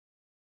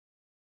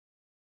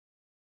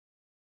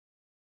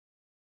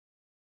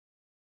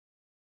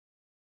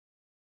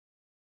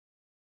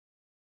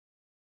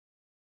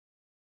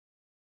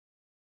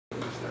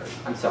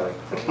I'm sorry.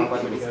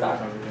 When do we start?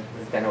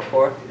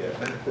 10:04?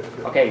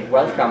 Yeah. Okay,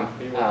 welcome.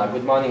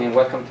 Good morning and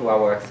welcome to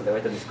our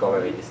Accelerated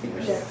Discovery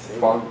Distinguished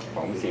Forum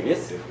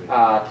series.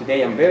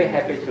 Today I'm very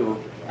happy to,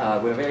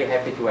 we're very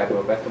happy to have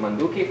Roberto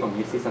Manduchi from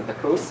UC Santa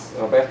Cruz.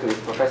 Roberto is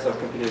Professor of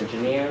Computer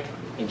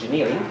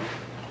Engineering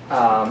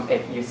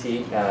at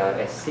UC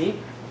SC.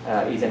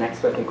 He's an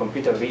expert in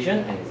computer vision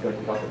and he's going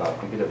to talk about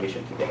computer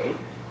vision today.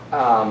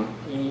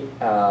 He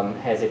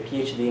has a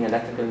PhD in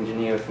electrical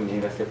engineering from the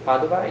University of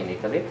Padua in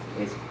Italy.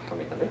 He's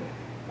from Italy.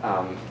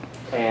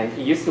 And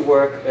he used to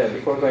work,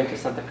 before going to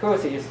Santa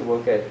Cruz, he used to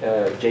work at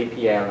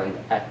JPL and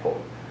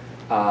Apple.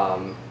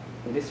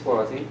 This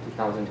was in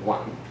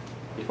 2001,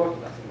 before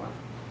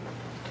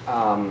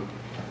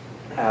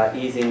 2001.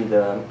 He's in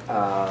the,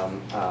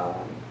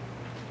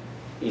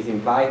 he's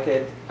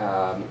invited,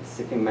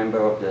 sitting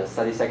member of the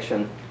study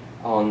section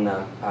on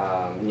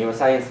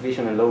neuroscience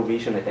vision and low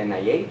vision at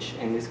NIH,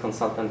 and is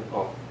consultant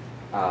of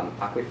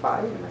Aquify,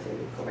 am I saying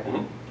it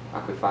correctly?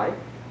 Aquify,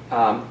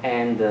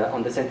 and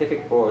on the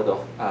scientific board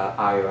of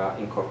IRA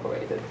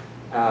Incorporated.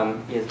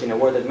 He has been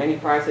awarded many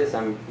prizes.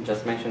 I'm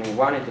just mentioning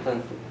one in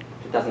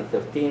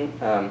 2013.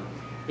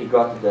 He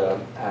got the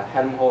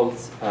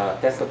Helmholtz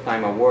Test of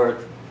Time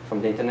Award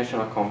from the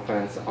International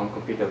Conference on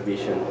Computer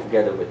Vision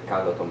together with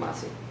Carlo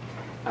Tomasi.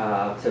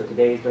 So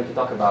today he's going to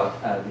talk about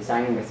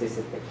designing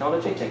assistive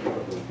technology. Thank you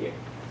for being here.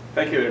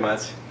 Thank you very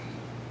much.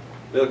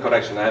 Little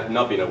correction, I have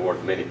not been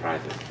awarded many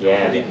prizes.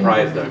 Yeah. The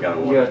prize that I got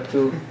awarded. You're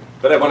too.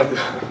 But I wanted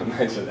to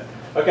mention that.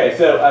 Okay,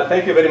 so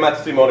thank you very much,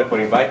 Simone, for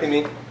inviting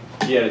me.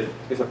 Here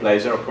it's a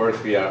pleasure. Of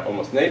course, we are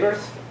almost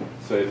neighbors,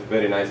 so it's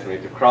very nice for me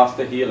to cross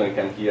the hill and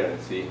come here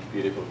and see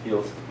beautiful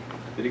hills.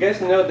 Did you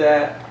guys know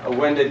that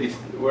when they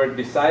were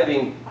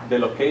deciding the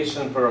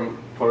location for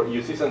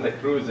UC Santa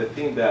Cruz, I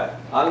think that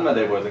Alma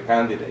there was a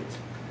candidate.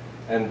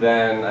 And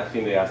then I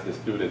think they asked the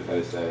students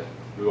and they said,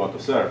 we want to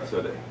serve,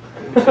 so they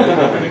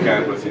the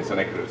campus in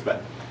Santa Cruz.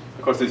 But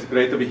of course, it's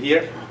great to be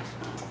here.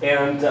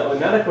 And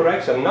another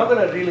correction, I'm not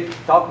going to really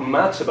talk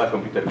much about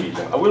computer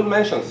vision. I will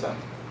mention some.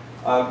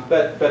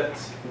 But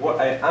what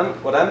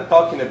I'm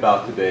talking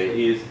about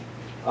today is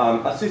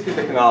assistive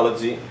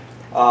technology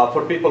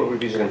for people with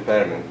vision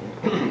impairment.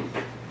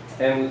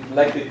 And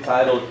like the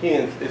title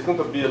hints, it's going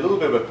to be a little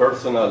bit of a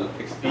personal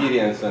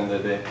experience and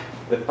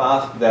the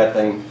path that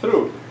I'm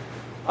through.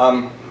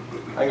 I'm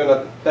going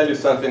to tell you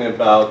something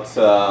about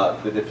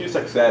the few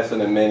success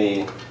and the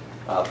many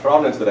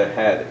problems that I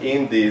had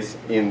in this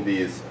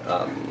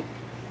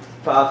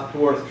path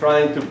towards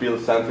trying to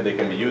build something that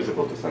can be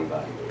usable to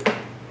somebody.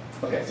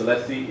 Okay, so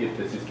let's see if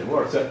the system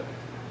works. So,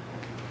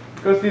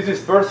 because this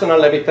is personal,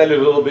 let me tell you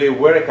a little bit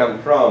where I come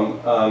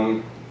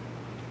from.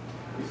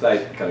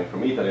 Besides coming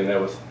from Italy, and that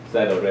was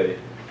said already.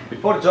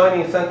 Before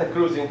joining Santa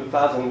Cruz in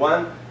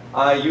 2001,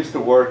 I used to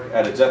work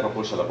at a jet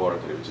propulsion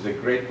laboratory, which is a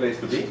great place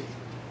to be,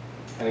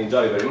 and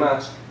enjoy it very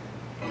much.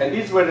 And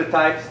these were the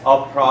types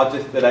of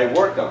projects that I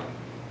worked on.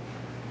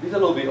 These are a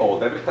little bit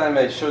old. Every time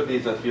I show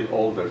these, I feel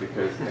older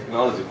because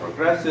technology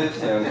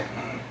progresses. And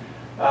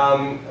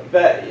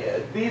but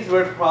these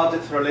were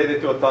projects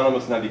related to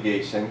autonomous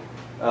navigation,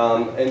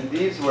 and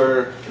these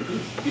were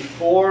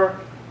before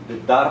the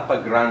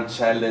DARPA Grand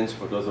Challenge.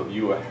 For those of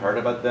you who have heard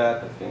about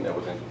that, I think that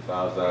was in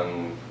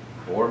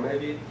 2004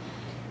 maybe.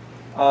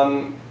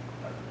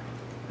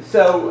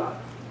 So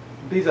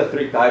these are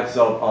three types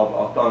of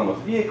autonomous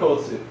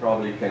vehicles. You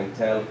probably can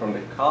tell from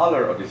the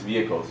color of these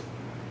vehicles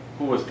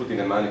who was putting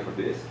the money for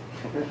this.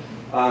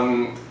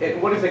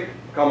 What is a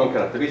common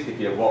characteristic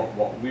here,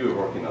 what we were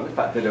working on? The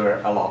fact that there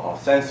were a lot of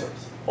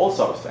sensors, all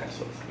sorts of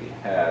sensors. We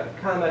had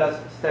cameras,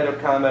 stereo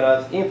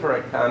cameras,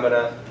 infrared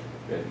cameras,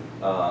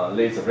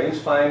 laser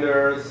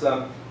rangefinders,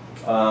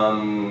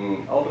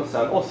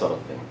 ultrasound, all sorts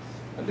of things.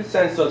 And these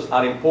sensors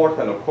are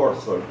important, of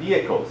course, for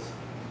vehicles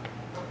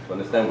to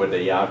understand where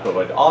they are, to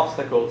avoid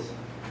obstacles.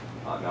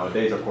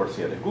 Nowadays, of course,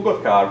 you have the Google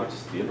car, which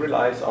still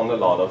relies on a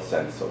lot of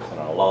sensors and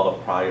a lot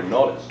of prior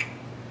knowledge.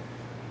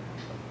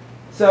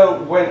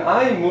 So when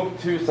I moved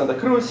to Santa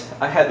Cruz,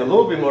 I had a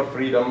little bit more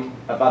freedom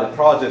about the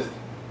projects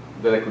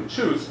that I could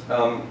choose.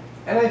 And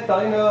I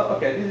thought, you know,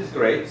 okay, this is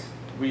great.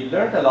 We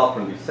learned a lot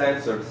from these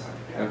sensors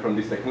and from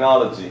this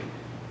technology.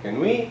 Can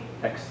we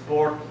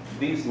export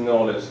this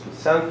knowledge to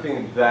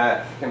something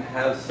that can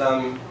have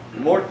some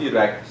more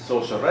direct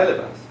social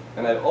relevance?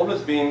 And I've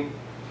always been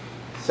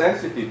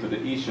sensitive to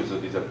the issues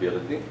of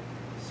disability.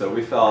 So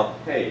we thought,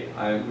 hey,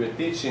 we're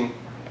teaching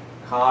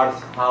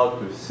cars how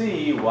to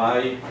see.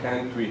 Why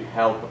can't we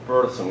help a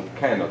person who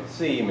cannot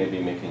see, maybe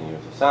making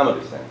use of some of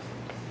the sensors?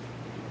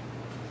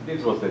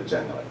 This was the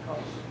general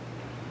concept.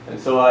 And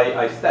so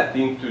I stepped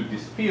into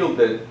this field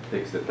that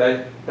takes the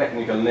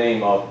technical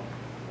name of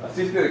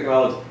assistive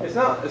technology. It's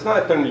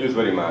not a term used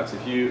very much.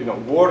 If you know,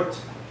 Word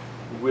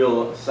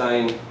will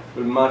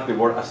mark the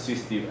word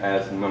assistive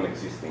as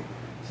non-existing.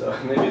 So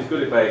maybe it's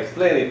good if I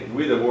explain it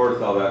with the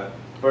words of a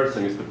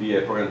person who used to be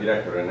a program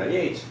director at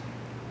NIH.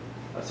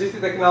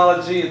 Assistive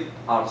technology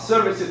are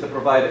services that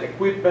provide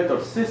equipment or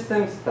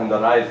systems,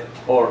 standardized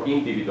or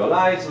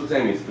individualized, whose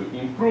aim is to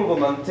improve or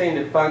maintain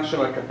the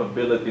functional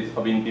capabilities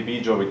of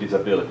individuals with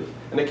disabilities.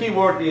 And the key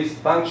word is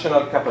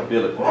functional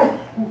capability.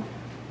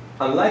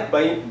 Unlike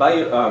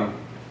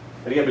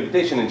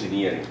rehabilitation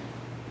engineering,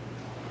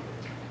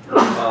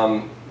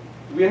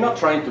 we are not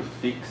trying to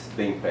fix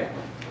the impairment.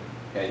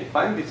 Okay? If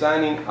I'm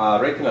designing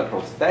retinal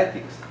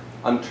prosthetics,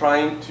 I'm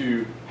trying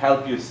to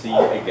help you see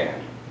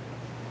again.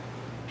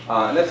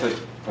 And that's a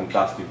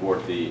fantastic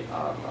worthy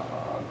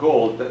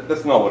goal.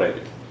 That's not what I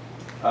do.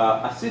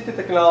 Assistive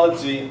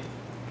technology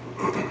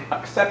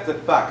accepts the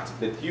fact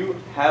that you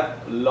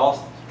have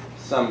lost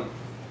some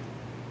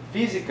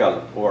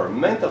physical or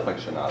mental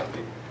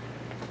functionality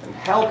and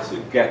helps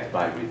you get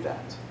by with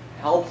that.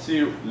 Helps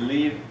you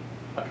live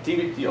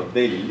activity of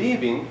daily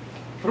living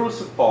through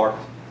support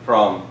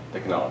from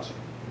technology.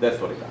 That's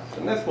what it does.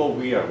 And that's what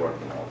we are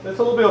working on. That's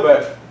a little bit of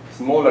a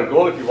smaller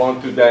goal if you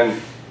want to then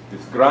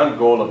this grand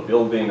goal of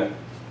building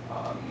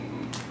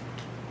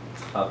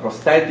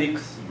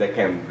prosthetics that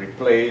can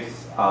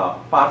replace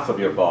parts of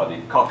your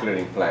body, cochlear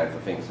implants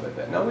and things like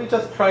that. Now we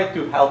just try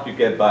to help you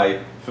get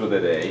by through the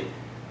day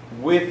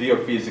with your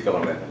physical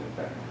or mental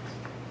impairments.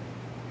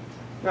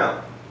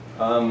 Now,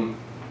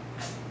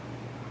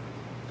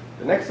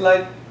 the next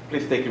slide,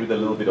 please take it with a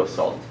little bit of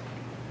salt.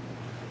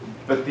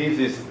 But this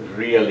is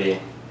really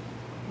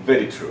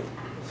very true.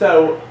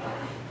 So,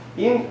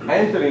 in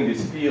entering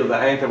this field,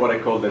 I enter what I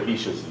call the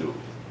vicious loop.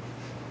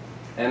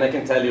 And I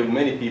can tell you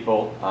many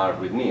people are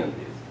with me on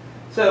this.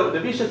 So the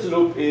vicious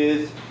loop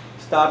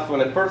starts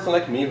when a person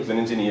like me, who's an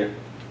engineer,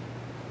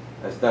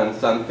 has done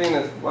something,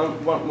 and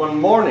one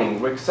morning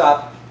wakes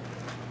up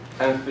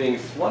and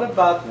thinks, what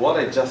about what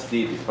I just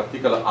did, this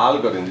particular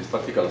algorithm, this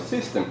particular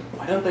system,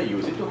 why don't I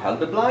use it to help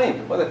the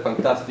blind? What a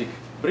fantastic,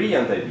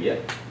 brilliant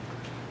idea.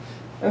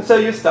 And so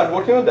you start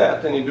working on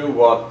that, and you do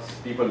what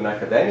people in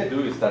academia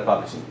do. You start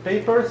publishing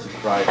papers, you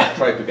try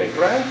to get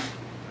grants.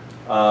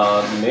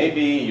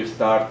 Maybe you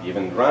start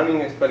even running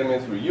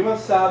experiments with human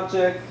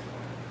subjects.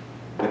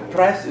 The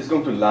press is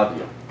going to love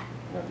you.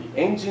 The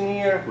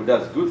engineer who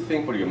does good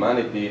thing for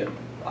humanity,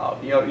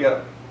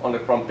 you're on the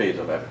front page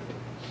of everything.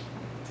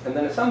 And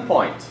then at some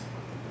point,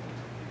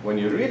 when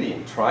you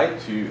really try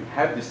to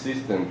have the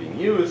system being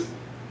used,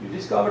 you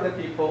discover that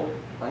people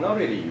are not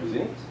really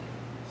using it.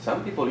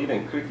 Some people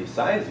even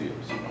criticize you.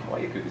 So, why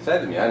are you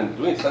criticizing me? I'm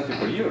doing something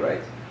for you,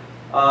 right?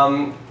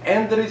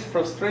 And there is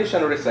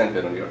frustration or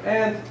resentment on your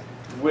end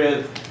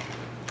with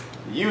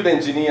you, the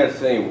engineer,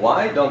 saying,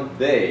 why don't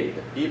they,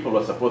 the people who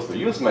are supposed to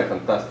use my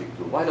fantastic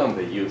tool, why don't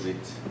they use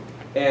it?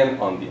 And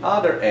on the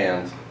other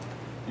end,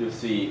 you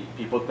see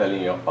people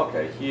telling you,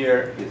 okay,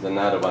 here is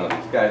another one of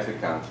these guys who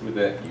comes with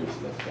a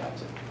useless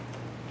gadget.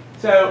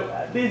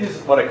 So this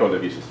is what I call the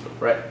vicious loop,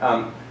 right?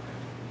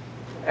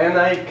 And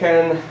I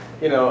can,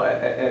 you know,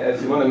 as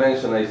Simone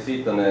mentioned, I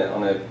sit on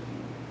a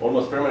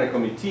almost permanent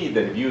committee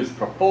that reviews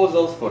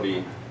proposals for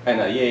the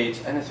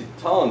NIH, and I see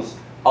tons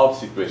of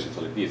situations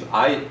like this.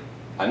 I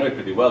know it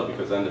pretty well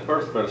because I'm the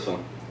first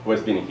person who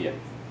has been here.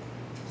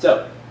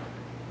 So,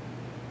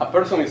 a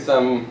person with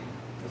some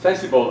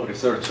sensible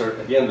researcher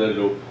at the end of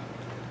the loop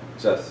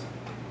just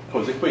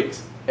pulls a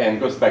quit and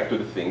goes back to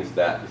the things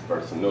that this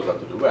person knows how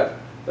to do well.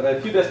 Then a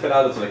few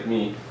desperados like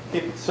me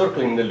keep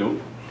circling the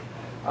loop,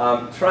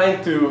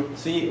 trying to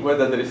see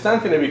whether there is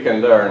something that we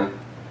can learn,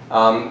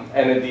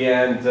 and at the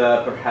end,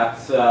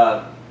 perhaps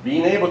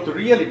being able to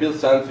really build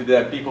something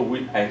that people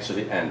will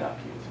actually end up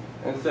using.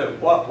 And so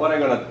what I'm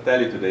going to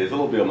tell you today is a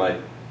little bit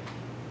of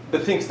the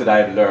things that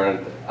I've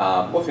learned,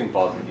 both in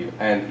positive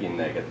and in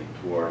negative,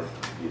 towards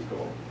this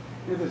goal.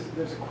 You know,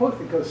 there's a quote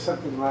that goes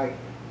something like,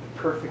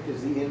 perfect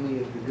is the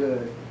enemy of the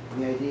good.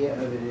 And the idea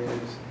of it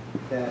is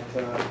that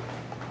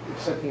if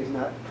something is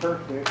not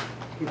perfect,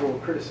 people will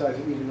criticize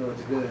it even though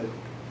it's good.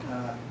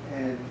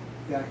 And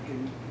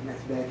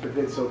that's bad for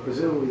good. So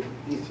presumably,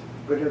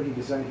 whatever you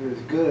design here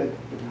is good,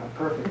 but not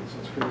perfect, so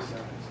it's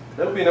criticized.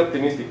 That would be an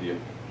optimistic view.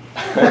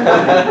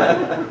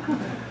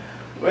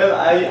 Well,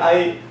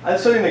 I'll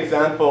show you an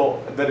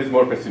example that is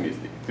more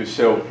pessimistic, to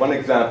show one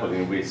example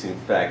in which, in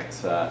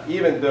fact,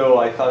 even though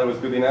I thought it was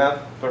good enough,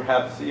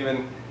 perhaps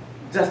even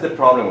just the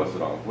problem was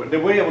wrong. The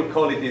way I would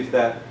call it is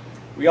that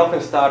we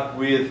often start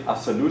with a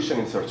solution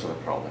in search of a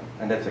problem,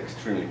 and that's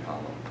extremely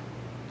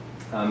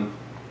common.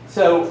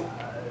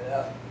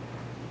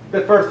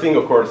 The first thing,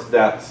 of course,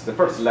 the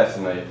first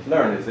lesson I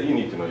learned is that you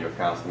need to know your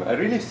customer. I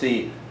really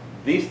see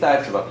these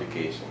types of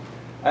applications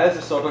as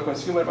a sort of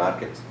consumer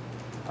market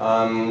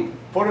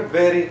for a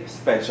very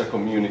special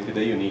community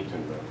that you need to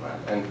know well.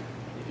 And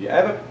if you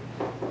ever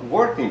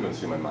work in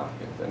consumer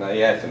market, and I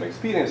have some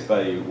experience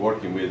by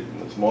working with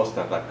small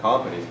startup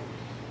companies,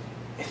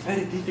 it's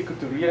very difficult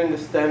to really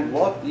understand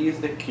what is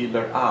the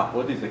killer app,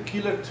 what is the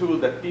killer tool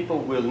that people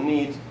will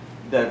need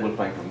that will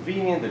find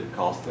convenient, that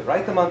costs the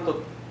right amount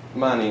of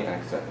money,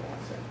 and etc.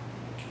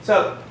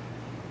 So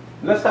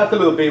let's start a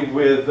little bit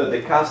with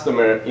the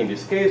customer in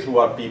this case, who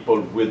are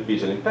people with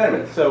visual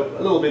impairment. So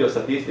a little bit of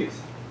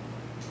statistics.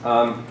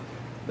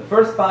 The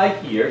first pie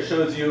here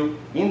shows you,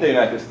 in the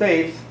United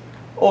States,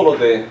 all of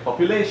the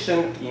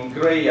population. In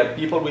gray are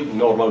people with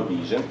normal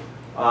vision.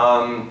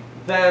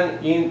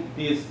 Then in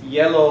this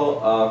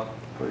yellow,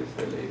 where is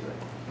the laser?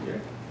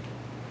 Here?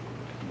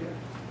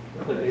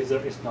 Here? The laser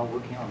is now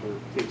working on the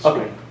big screen.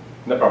 Okay,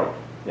 no problem.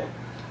 Yeah.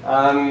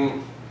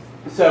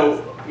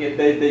 So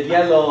the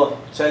yellow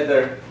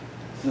cheddar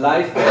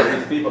slice there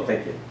is people,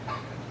 thank you,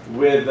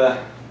 with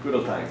good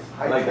old times,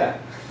 like that.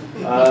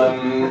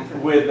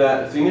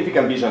 With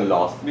significant vision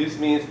loss. This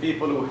means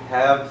people who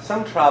have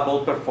some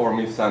trouble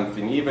performing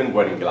something, even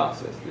wearing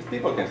glasses. These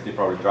people can still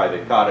probably drive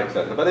a car,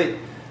 etc., but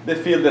they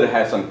feel that they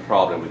have some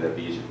problem with their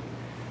vision.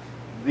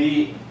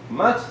 The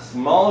much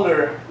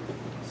smaller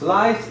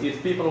slice is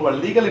people who are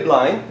legally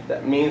blind.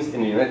 That means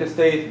in the United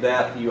States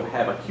that you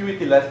have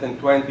acuity less than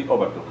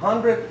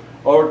 20/200,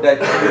 or that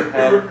you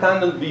have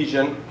tunnel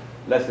vision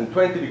less than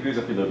 20 degrees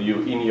of field of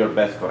view in your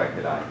best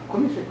corrected eye. Let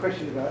me ask you a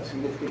question about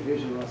significant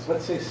vision loss.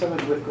 Let's say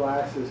someone with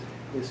glasses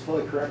is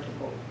fully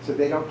correctable, so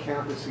they don't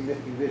count as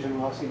significant vision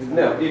loss even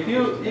though... No, if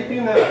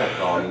you never have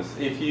problems,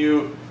 if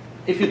you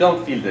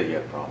don't feel that you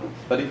have problems,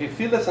 but if you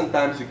feel that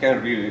sometimes you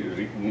can't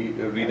really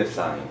read a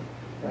sign,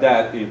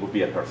 that it would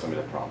be a person with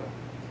a problem.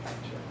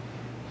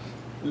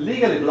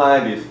 Legally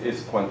blind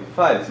is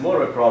quantified. It's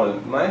more of a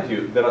problem. Mind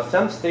you, there are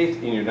some states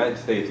in the United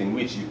States in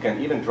which you can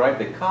even drive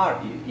the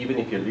car even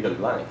if you're legally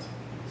blind.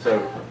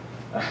 So,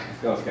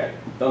 it's kind of scary.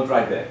 Don't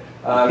drive there.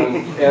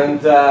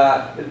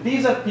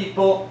 These are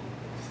people,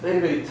 it's very,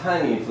 very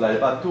tiny. It's like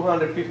about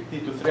 250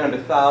 to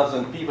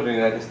 300,000 people in the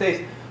United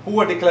States who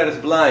are declared as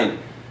blind.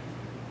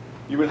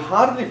 You will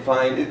hardly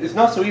find, it's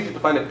not so easy to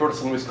find a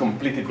person who is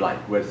completely blind,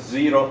 who has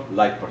zero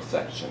light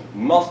perception.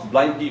 Most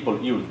blind people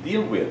you will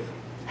deal with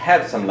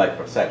have some light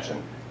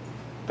perception,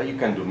 but you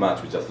can't do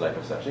much with just light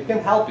perception. You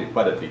can help it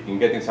quite a bit in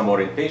getting some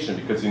orientation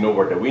because you know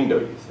where the window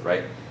is,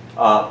 right?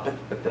 But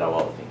there are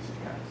other things you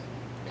can't.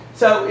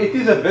 So it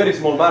is a very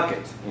small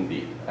market,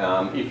 indeed.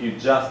 If you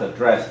just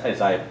address,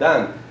 as I have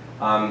done,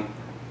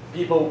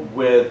 people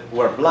who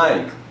are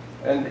blind.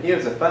 And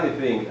here's a funny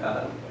thing.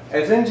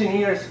 As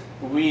engineers,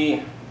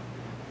 we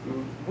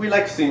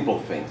like simple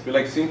things. We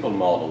like simple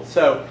models.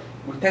 So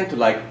we tend to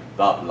like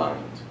the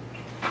blind.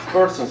 This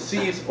person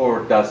sees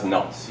or does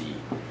not see.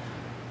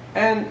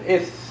 And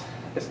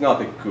it's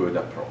not a good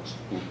approach.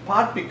 In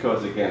part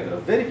because, again, there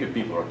are very few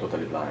people who are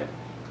totally blind.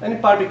 And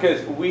in part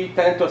because we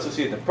tend to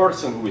associate a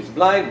person who is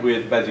blind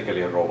with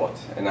basically a robot.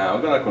 And now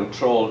I'm going to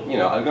control,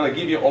 I'm going to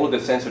give you all of the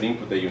sensory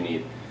input that you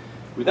need.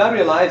 Without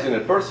realizing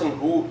a person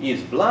who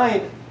is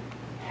blind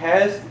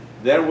has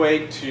their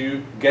way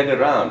to get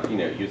around,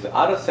 use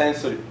other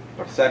sensory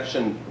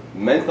perception,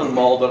 mental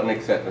model, and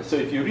etc. So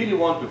if you really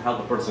want to help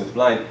a person who is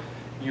blind,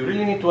 you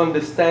really need to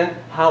understand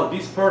how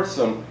this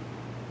person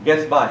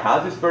gets by, how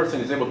this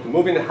person is able to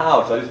move in the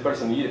house, how this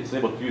person is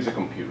able to use a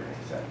computer,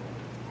 etc.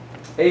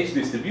 Age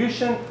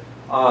distribution,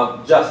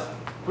 just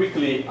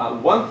quickly,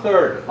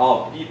 1/3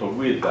 of people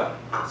with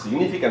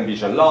significant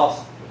vision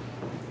loss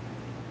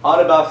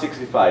are about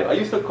 65. I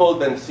used to call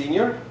them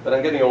senior, but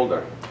I'm getting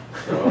older,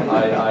 so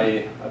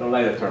I don't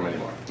like that term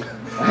anymore.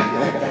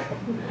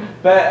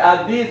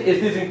 But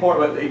this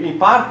important. In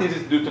part, this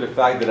is due to the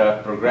fact that there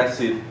are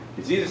progressive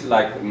diseases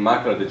like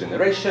macular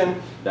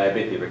degeneration,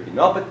 diabetic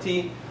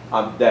retinopathy,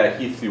 that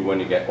hits you when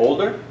you get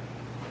older.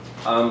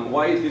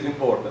 Why is this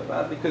important?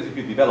 Because if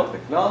you develop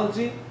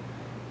technology,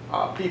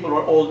 people who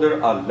are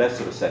older are less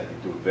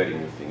receptive to very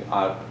new things.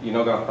 You're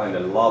not going to find a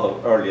lot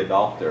of early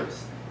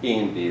adopters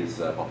in this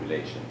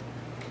population.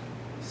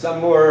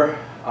 Some more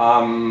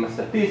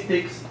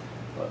statistics.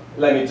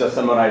 Let me just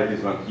summarize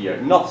this one here.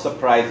 Not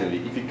surprisingly,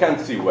 if you can't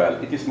see well,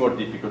 it is more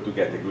difficult to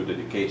get a good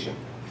education.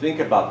 Think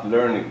about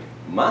learning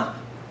math,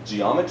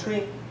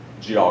 geometry,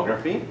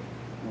 geography,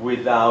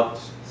 without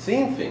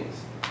seeing things.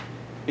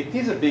 It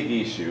is a big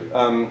issue.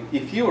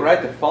 If you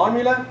write a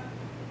formula,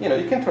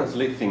 you can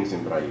translate things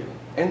in Braille.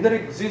 And there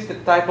exists a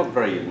type of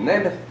Braille,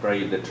 Nemeth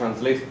Braille, that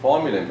translates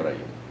formula in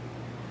Braille.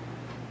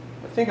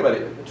 But think about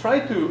it. Try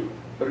to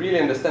really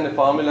understand a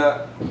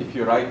formula if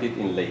you write it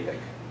in LaTeX.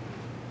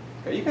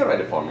 Okay, you can write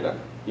a formula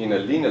in a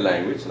linear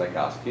language like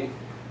ASCII,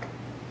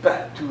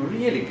 but to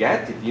really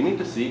get it, you need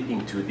to see it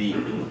in 2D.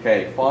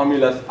 Okay,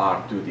 formulas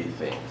are 2D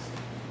things.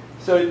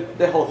 So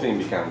the whole thing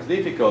becomes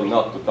difficult,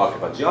 not to talk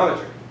about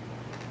geometry.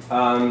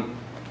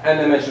 And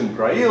I mentioned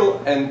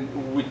Braille, and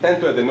we tend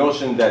to have the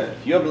notion that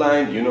if you're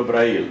blind, you know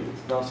Braille.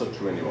 It's not so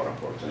true anymore,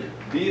 unfortunately.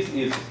 This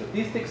is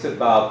statistics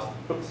about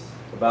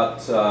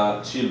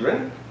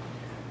children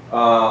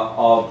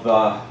of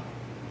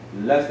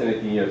less than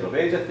 18 years of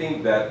age, I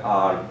think, that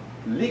are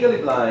legally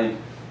blind,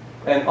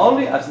 and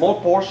only a small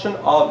portion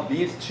of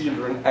these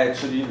children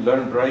actually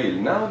learn Braille.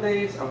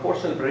 Nowadays,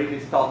 unfortunately, Braille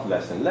is taught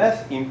less and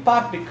less, in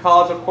part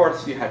because, of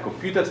course, you have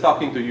computers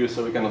talking to you,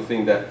 so we kind of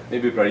think that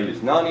maybe Braille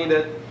is not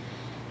needed.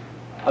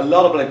 A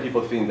lot of blind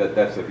people think that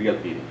that's a real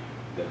pity,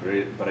 that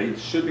Braille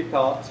should be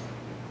taught.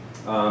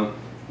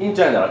 In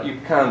general, you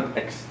can't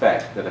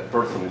expect that a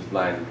person who is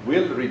blind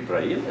will read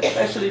Braille,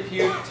 especially if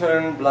you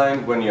turn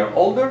blind when you're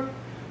older.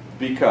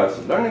 because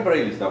learning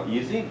Braille is not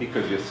easy,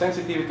 because your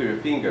sensitivity to your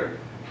finger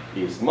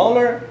is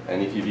smaller,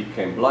 and if you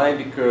became blind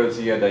because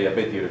you have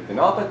diabetic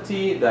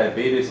retinopathy,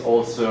 diabetes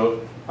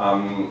also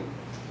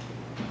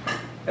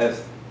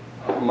has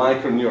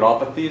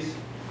microneuropathies,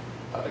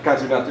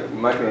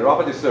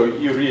 microneuropathy, so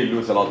you really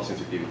lose a lot of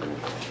sensitivity.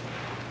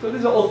 So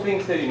these are all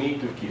things that you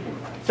need to keep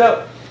in mind.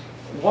 So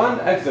one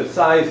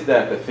exercise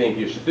that I think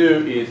you should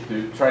do is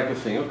to try to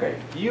think, okay,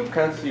 you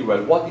can see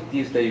well what it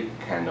is that you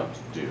cannot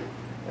do.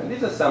 And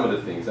these are some of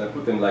the things. I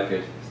put them like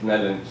a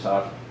Snellen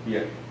chart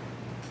here.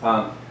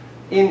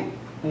 In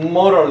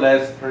more or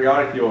less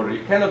priority order,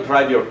 you cannot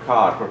drive your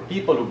car. For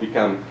people who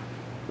become,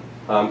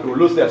 who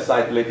lose their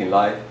sight late in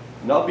life,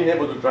 not being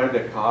able to drive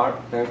their car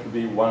tends to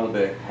be one of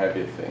the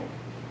heavy things.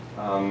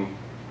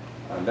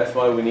 And that's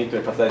why we need to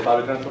emphasize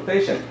public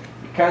transportation.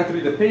 You can't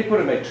read the paper,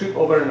 you may trip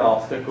over an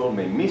obstacle,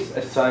 may miss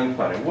a sign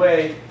far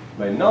away,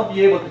 may not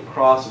be able to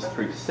cross a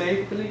street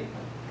safely.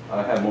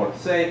 I have more to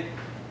say.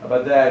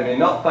 But they may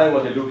not find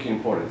what they're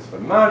looking for in the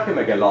supermarket,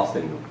 may get lost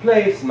in a new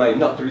place, might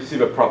not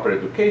receive a proper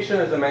education,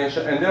 as I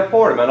mentioned, and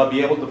therefore might not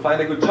be able to find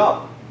a good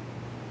job.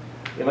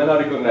 You might not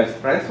recognize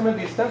friends from a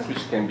distance,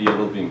 which can be a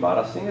little bit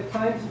embarrassing at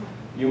times.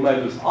 You might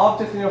lose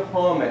objects in your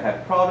home, may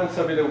have problems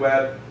over the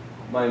web,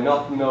 might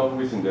not know who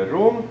is in the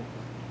room.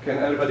 Can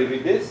everybody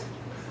read this?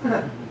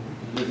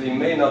 Because you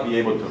may not be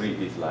able to read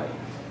these lines.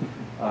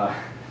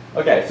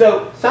 Okay,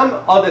 so some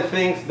other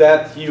things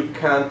that you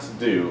can't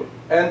do.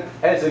 And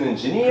as an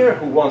engineer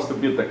who wants to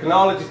build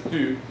technology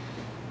to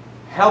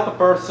help a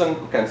person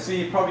who can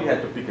see, you probably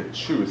have to pick and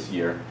choose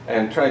here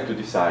and try to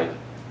decide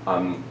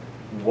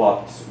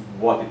what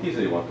it is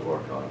that you want to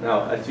work on.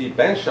 Now, I see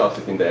Ben Shaw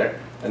sitting there.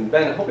 And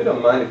Ben, I hope you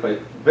don't mind if I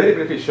very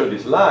briefly show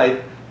this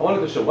slide. I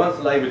wanted to show one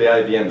slide with the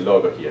IBM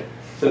logo here.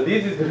 So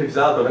this is the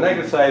result of an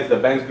exercise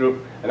that Ben's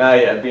group and I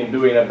have been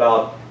doing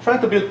about trying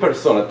to build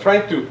persona,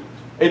 trying to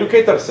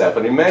educate ourselves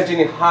and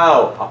imagining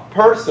how a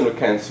person who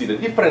can see the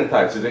different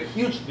types, there's a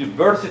huge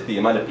diversity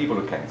among the people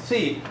who can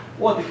see,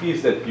 what it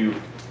is that you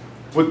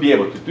would be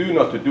able to do,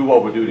 not to do,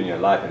 what we do in your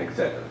life, and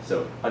etc.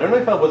 So I don't know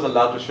if I was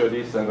allowed to show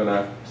this, I'm going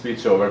to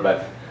switch over,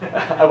 but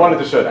I wanted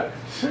to show that.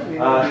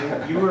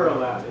 You were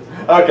allowed, isn't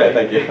it? Okay,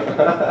 thank you.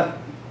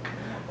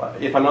 Well,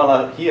 if I'm not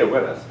allowed here,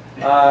 where else?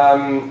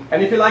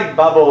 And if you like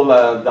bubble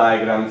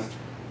diagrams,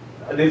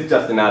 this is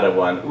just another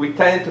one. We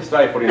tend to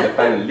strive for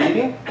independent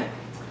living,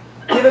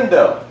 even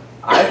though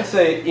I have to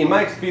say, in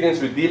my experience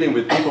with dealing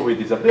with people with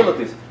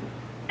disabilities,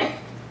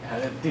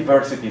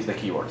 diversity is the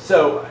keyword.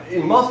 So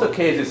in most of the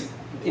cases,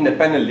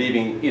 independent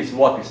living is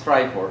what we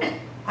strive for.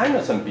 I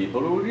know some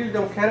people who really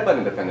don't care about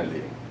independent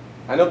living.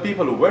 I know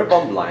people who were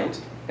born blind,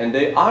 and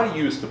they are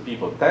used to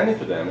people tending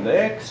to them, and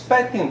they're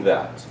expecting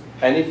that.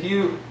 And if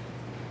you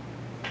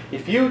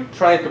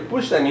try to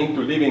push them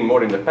into living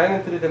more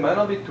independently, they might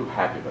not be too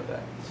happy with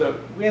that. So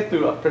we have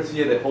to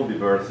appreciate the whole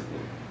diversity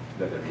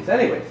that there is.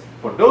 Anyways,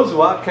 for those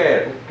who are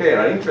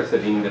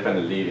interested in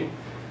independent living,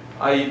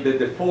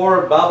 the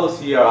four bubbles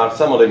here are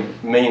some of the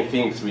main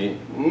things we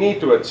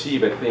need to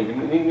achieve, I think.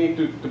 We need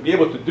to be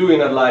able to do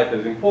in our life that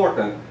is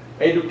important.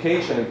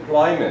 Education,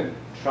 employment,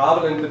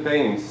 travel,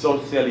 entertainment,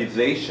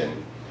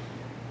 socialization.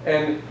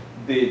 And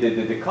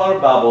the color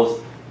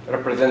bubbles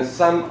represent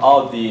some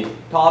of the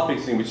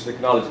topics in which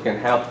technology can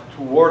help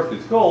towards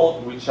this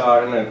goal, which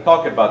are, and I'll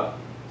talk about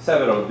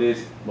several of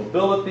these: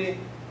 mobility,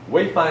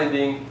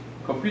 wayfinding,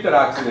 computer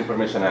access,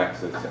 information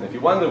access. And if you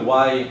wonder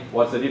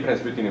what's the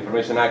difference between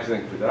information access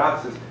and computer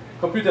access,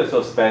 computers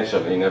are so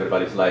special in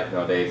everybody's life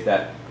nowadays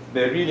that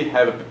they really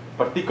have a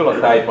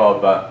particular type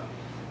of a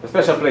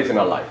special place in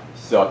our life.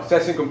 So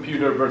accessing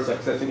computer versus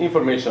accessing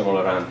information all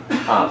around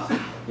us,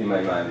 in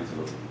my mind, is a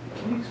little.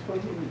 Can you explain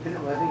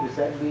independent living? Does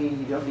that mean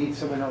you don't need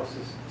some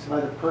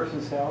other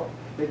person's help?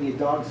 Maybe a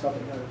dog's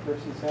helping another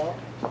person's help?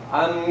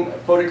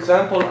 For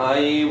example,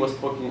 I was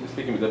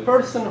speaking with a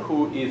person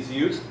who is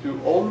used to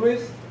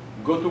always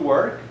go to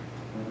work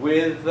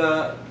with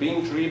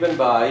being driven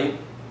by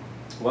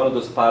one of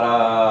those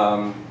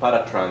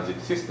paratransit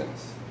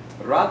systems,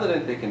 rather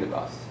than taking the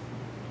bus.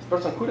 This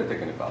person could have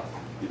taken the bus.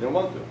 He didn't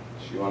want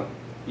to.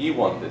 He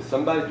wanted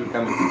somebody to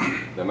come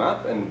pick them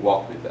up and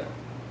walk with them.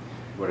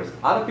 Whereas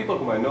other people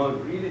whom I know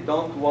really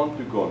don't want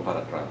to go on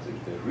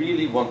paratransit. They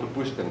really want to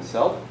push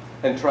themselves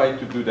and try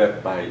to do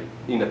that by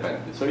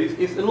independently. So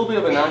it's a little bit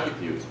of an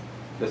attitude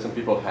that some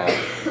people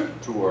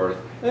have towards.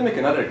 Let me make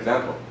another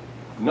example.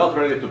 Not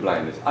related to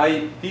blindness.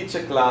 I teach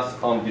a class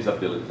on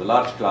disabilities, a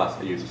large class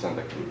at UC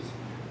Santa Cruz.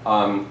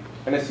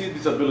 And I see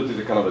disability as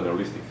a kind of a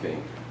holistic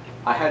thing.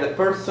 I had a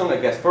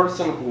guest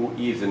person who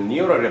is a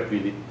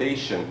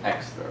neurorehabilitation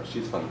expert.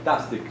 She's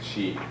fantastic.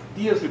 She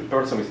deals with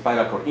persons with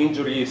spinal cord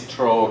injury,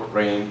 stroke,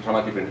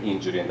 traumatic brain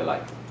injury, and the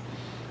like.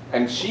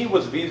 And she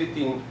was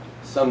visiting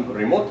some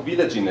remote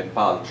village in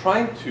Nepal,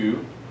 trying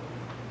to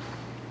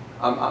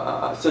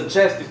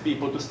suggest these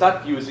people to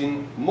start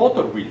using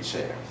motor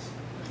wheelchairs.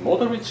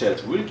 Motor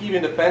wheelchairs will give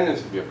independence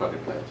if you're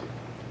quadriplegic.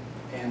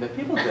 And the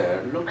people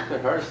there looked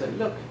at her and said,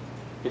 look,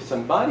 if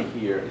somebody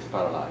here is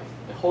paralyzed,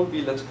 the whole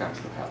village comes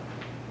to help.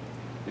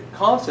 The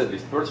concept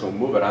this person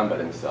will move around by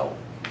themselves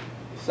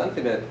is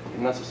something that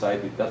in our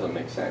society doesn't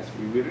make sense.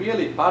 We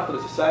really, part of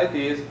the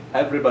society is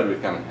everybody will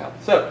come and help.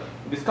 So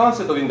this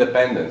concept of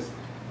independence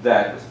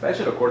that,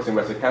 especially of course in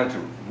Western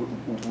country,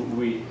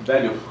 we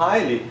value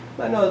highly,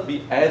 might not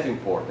be as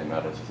important in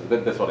other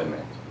societies. That's what I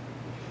meant.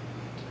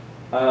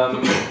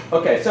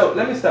 Okay, so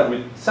let me start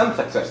with some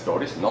success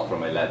stories, not from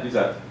my lab. These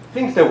are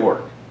things that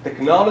work.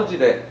 Technology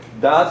that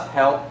does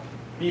help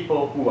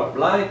people who are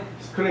blind.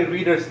 Screen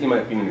readers, in my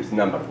opinion, is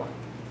number one.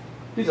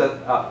 These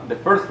are the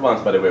first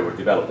ones, by the way, were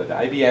developed at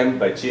IBM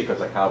by Chieko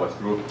Sakawa's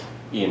group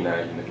in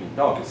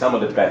Tokyo. Some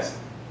of the best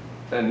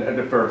and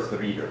the first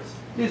readers.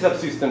 These are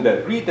systems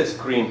that read the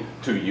screen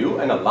to you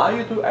and allow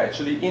you to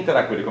actually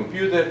interact with the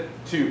computer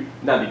to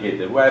navigate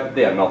the web.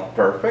 They are not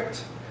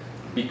perfect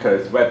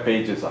because web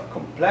pages are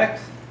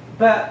complex,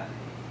 but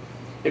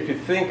if you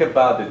think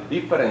about the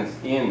difference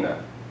in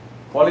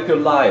quality of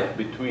life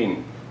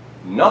between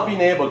not being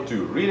able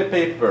to read a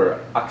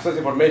paper, access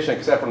information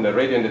except from the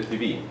radio and the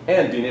TV,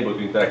 and being able to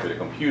interact with the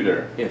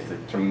computer, it's a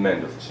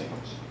tremendous change.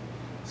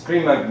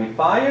 Screen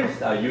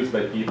magnifiers are used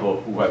by people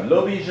who have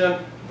low vision.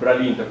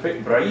 Braille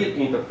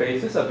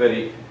interfaces are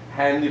very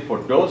handy for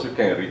those who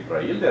can read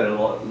Braille. They're a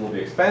little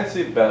bit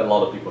expensive, but a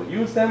lot of people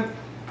use them.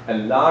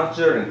 And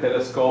larger and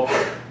telescope,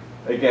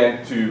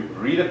 again, to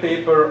read a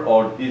paper,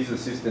 or this is a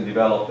system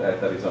developed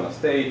at Arizona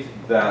State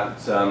that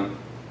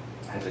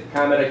has a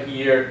camera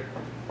here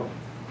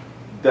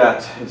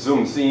that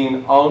zooms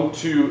in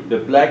onto the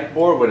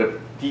blackboard where the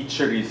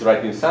teacher is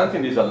writing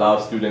something. This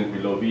allows students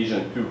with low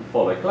vision to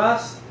follow a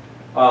class.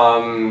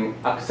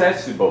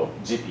 Accessible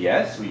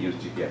GPS, we use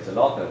GPS a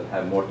lot, I'll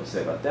have more to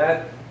say about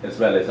that, as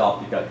well as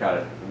optical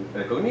character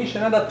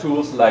recognition, and other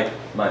tools like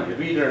Mind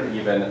Reader,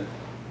 even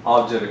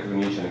object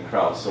recognition and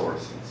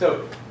crowdsourcing.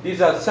 So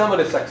these are some of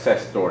the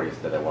success stories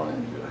that I wanted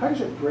to do. How does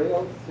your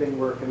Braille thing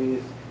work? I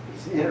mean,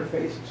 it's an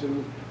interface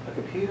to a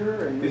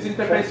computer? And this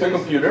interface to a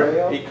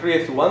computer, it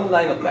creates one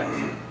line of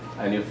text,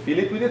 and you fill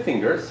it with your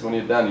fingers. When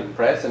you're done, you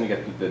press and you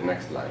get to the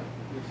next line.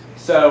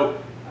 So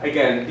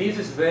again, this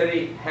is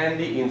very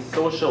handy in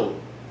social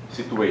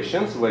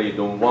situations where you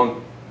don't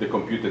want the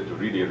computer to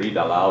really read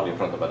aloud in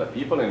front of other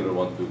people and you don't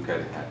want to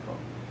carry a headphone.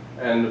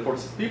 And for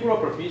people who are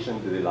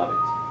proficient, they love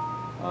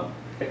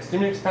it.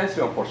 Extremely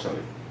expensive,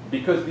 unfortunately,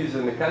 because this is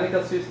a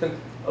mechanical system.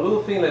 A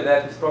little thing like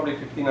that is probably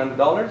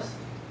 $1,500,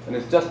 and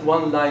it's just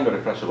one line of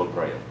refreshable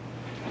Braille.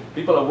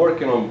 People are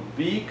working on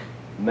big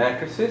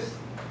matrices,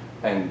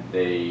 and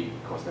they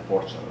cost a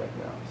fortune right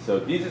now. So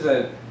this is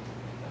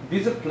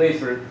a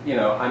place where, you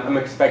know, I'm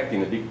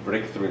expecting a big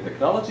breakthrough in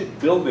technology,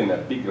 building a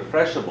big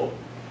refreshable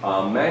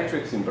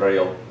matrix in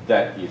Braille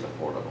that is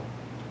affordable.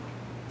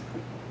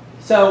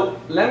 So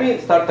let me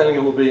start telling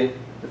you a little bit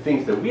the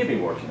things that we've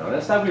been working on.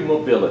 Let's start with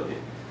mobility.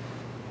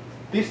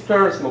 These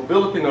terms,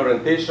 mobility and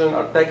orientation,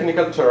 are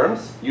technical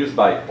terms used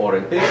by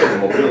orientation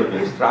and mobility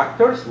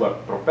instructors, who are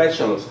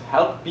professionals who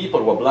help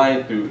people who are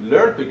blind to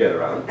learn to get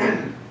around.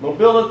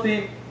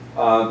 Mobility,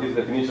 this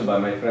definition by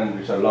my friend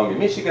Richard Long in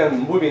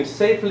Michigan, moving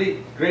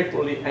safely,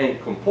 gracefully, and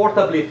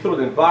comfortably through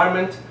the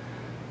environment.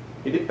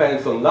 It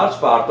depends on large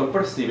part on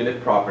perceiving the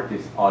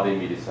properties of the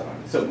immediate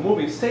surroundings. So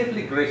moving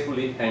safely,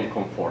 gracefully, and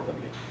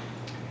comfortably.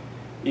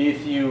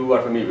 If you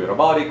are familiar with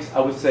robotics, I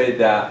would say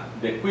that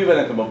the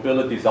equivalent of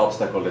mobility is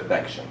obstacle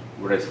detection,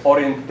 whereas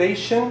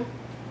orientation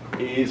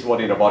is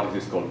what in robotics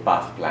is called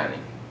path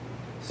planning.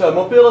 So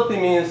mobility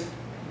means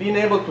being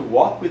able to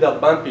walk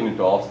without bumping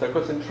into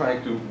obstacles and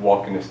trying to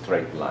walk in a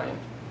straight line.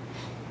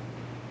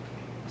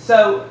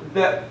 So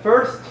the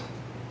first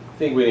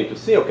thing we need to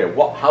see, okay,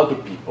 how do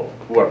people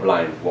who are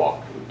blind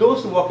walk?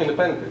 Those who walk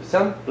independently.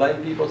 Some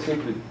blind people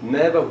simply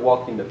never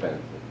walk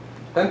independently.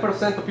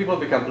 10% of people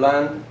become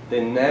blind,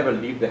 they never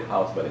leave the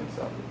house by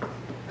themselves.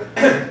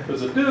 Those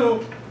who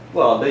do,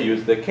 well, they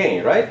use the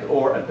cane, right?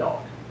 Or a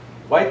dog.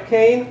 White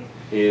cane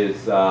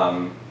is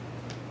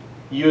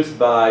used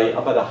by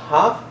about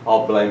half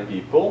of blind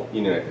people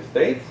in the United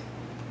States.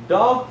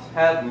 Dogs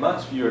have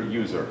much fewer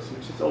users,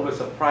 which is always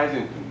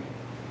surprising to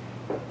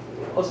me.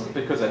 Also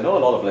because I know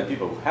a lot of blind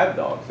people who have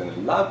dogs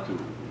and love to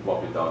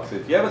walk with dogs.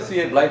 If you ever see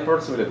a blind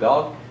person with a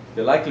dog,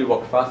 they likely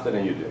walk faster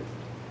than you do.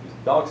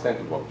 Dogs tend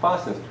to walk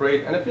fast and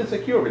straight, and they feel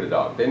secure with the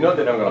dog. They know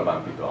they're not going to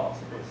bump into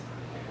obstacles.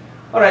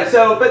 All right,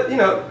 so, but you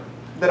know,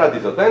 there are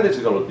disadvantages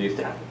to all of these.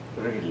 They are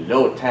really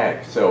low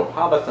tech. So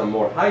how about some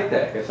more high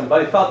tech? Has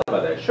somebody thought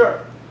about that?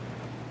 Sure.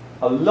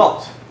 A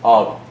lot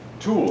of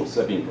tools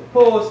have been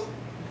proposed.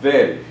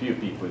 Very few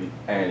people, if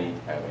any,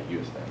 ever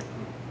use them.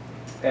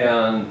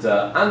 And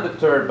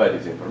undeterred by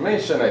this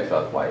information, I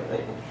thought, why?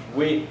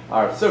 We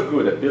are so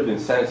good at building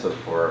sensors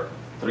for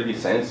 3D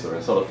sensor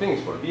and sort of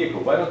things for vehicle.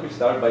 Why don't we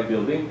start by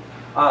building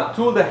a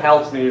tool that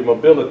helps me with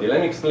mobility? Let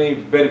me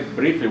explain very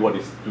briefly what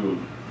this tool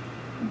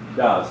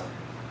does.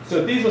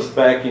 So this was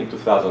back in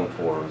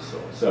 2004 or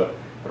so. So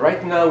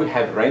right now we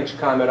have range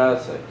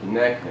cameras,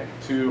 Kinect,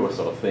 Kinect 2, or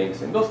sort of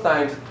things. In those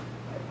times,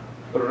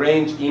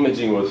 range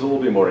imaging was a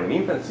little bit more in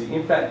infancy.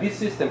 In fact, this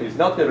system is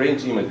not a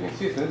range imaging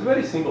system. It's a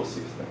very simple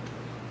system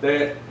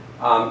that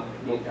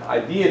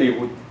ideally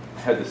would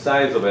have the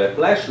size of a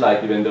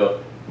flashlight, even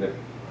though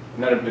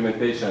another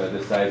implementation at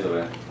the size of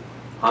a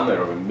hammer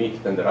or a meat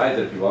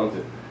tenderizer if you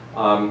wanted.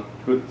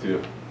 Good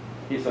to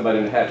hit somebody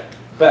in the head.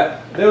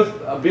 But those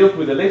are built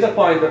with a laser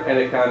pointer and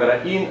a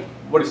camera in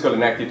what is called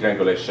an active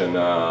triangulation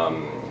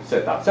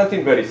setup.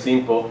 Something very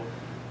simple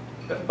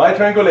that by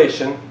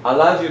triangulation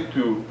allows you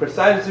to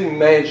precisely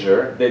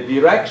measure the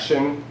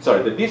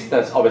the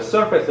distance of a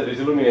surface that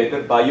is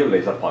illuminated by your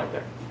laser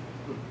pointer.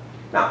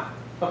 Now,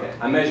 okay,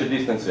 I measure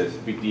distances,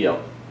 big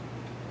deal.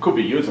 Could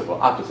be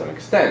useful up to some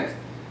extent.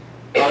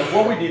 But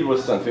what we did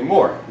was something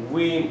more.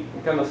 We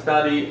kind of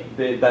study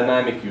the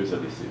dynamic use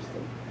of this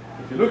system.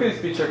 If you look at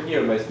this picture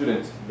here, my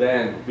students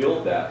then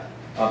built that.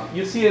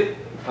 You see it,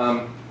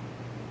 a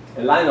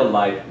line of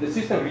light. The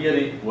system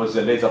really was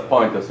a laser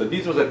pointer. So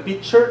this was a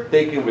picture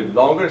taken with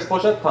longer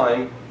exposure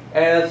time,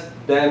 as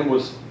then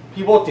was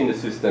pivoting the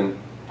system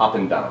up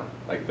and down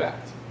like that.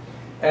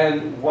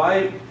 And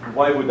why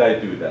would I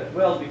do that?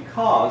 Well,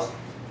 because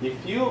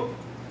if you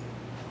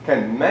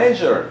can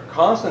measure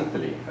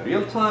constantly,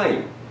 real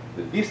time,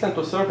 the distance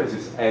to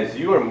surfaces as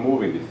you are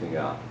moving this thing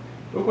up.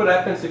 Look what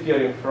happens if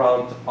you're in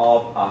front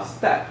of a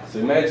step. So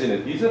imagine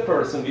that this is a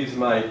person, this is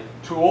my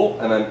tool,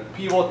 and I'm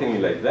pivoting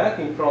it like that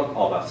in front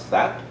of a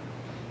step.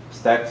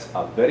 Steps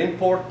are very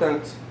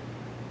important.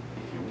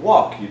 If you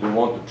walk, you don't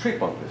want to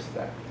trip onto a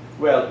step.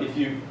 Well, if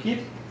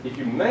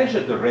you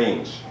measure the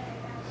range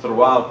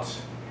throughout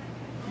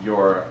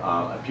your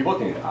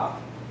pivoting it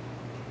up,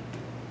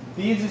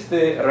 this is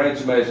the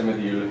range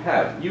measurement you will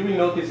have. You will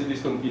notice a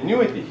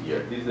discontinuity here.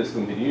 This is the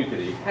discontinuity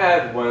that you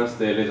have once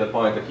the laser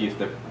pointer hits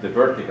the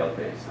vertical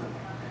base.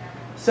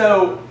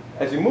 So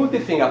as you move the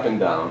thing up and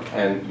down,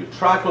 and you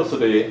track also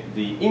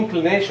the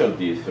inclination of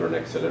this through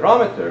an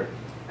accelerometer,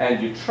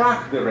 and you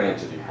track the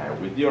range that you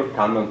have with your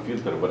Kalman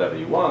filter, whatever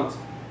you want,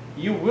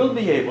 you will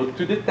be able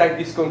to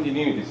detect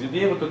discontinuities. You'll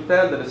be able to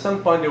tell that at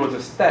some point there was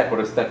a step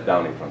or a step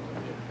down in front of you.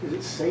 Does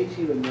it say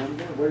to you a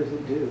number? What does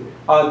it do?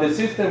 The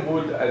system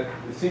would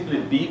simply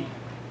beep,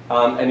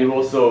 and it will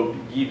also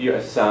give you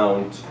a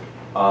sound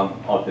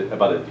about the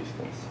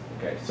distance.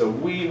 Okay, so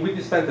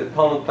we spent a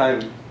ton of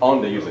time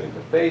on the user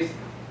interface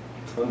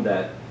on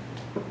that.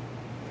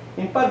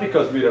 In part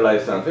because we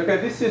realized something.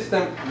 Okay, this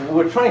system,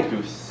 we're trying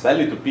to sell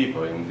it to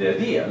people in the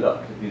idea,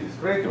 look, this is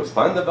great, it was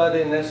funded by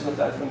the National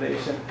Science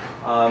Foundation.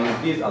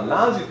 This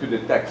allows you to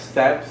detect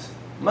steps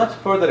much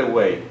further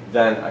away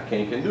than a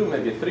cane can do,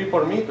 maybe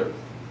 3-4 meters.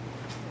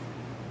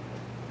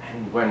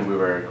 And when we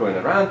were going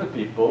around to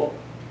people,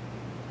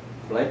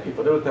 blind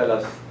people, they would tell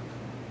us,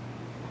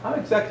 how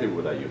exactly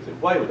would I use it?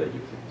 Why would I use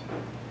it?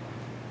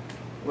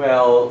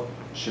 Well,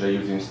 should I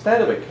use it instead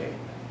of a cane?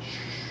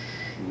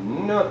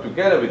 Not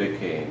together with a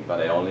cane, but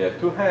I only have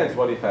 2 hands.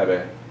 What if I have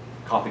a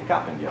coffee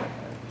cup in the other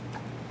hand?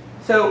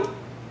 So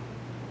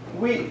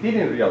we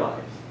didn't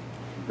realize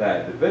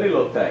that the very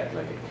low tech,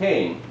 like a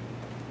cane,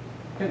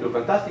 can do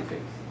fantastic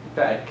things. In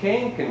fact, a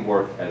cane can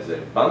work as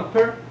a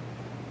bumper.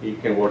 It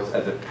can work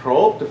as a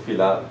probe to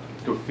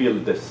feel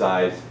the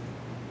size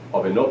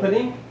of an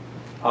opening.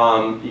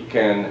 It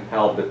can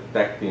help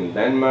detecting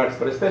landmarks,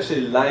 but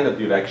especially line of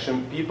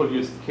direction. People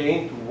use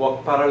cane to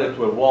walk parallel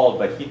to a wall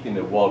by hitting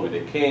the wall with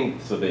a cane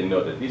so they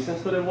know the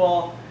distance to the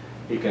wall.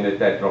 It can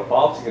detect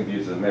drop-offs. It can be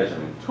used as a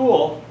measurement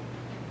tool.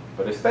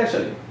 But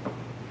especially,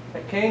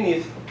 a cane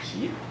is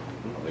cheap.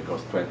 It only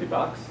costs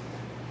 $20.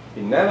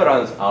 It never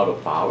runs out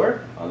of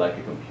power, unlike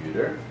a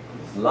computer.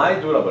 It's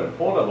light, durable, and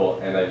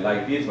foldable, and I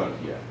like this one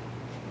here.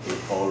 It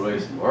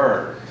always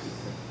works.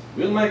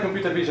 Will my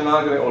computer vision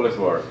algorithm always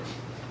work?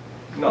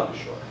 Not too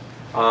sure.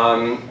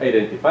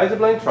 Identifies a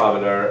blind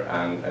traveler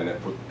and a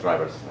foot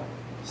driver's light.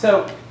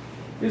 So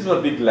this was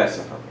a big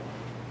lesson for me.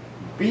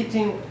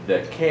 Beating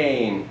the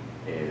cane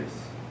is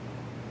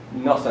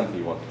not something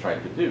you want to try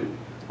to do.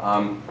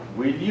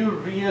 Will you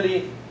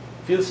really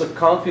feel so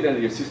confident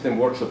that your system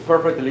works so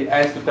perfectly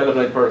as to tell a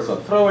blind person,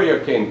 throw away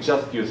your cane,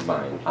 just use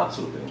mine?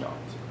 Absolutely not.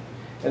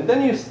 And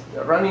then you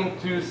run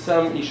into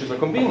some issues of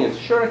convenience.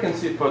 Sure, I can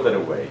see it further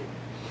away.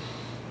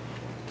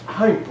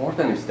 How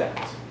important is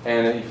that?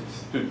 And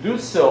to do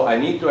so, I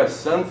need to have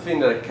something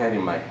that I carry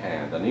in my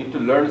hand. I need to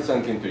learn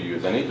something to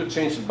use. I need to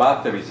change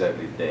batteries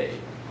every day.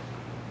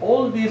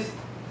 All these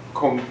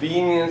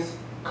convenience,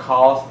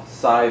 cost,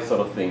 size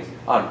sort of things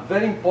are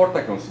very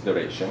important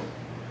considerations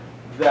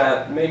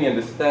that made me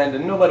understand that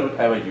nobody would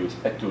ever use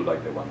a tool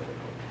like the one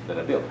that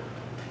I built.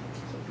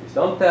 So please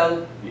don't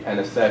tell the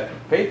NSF to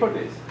pay for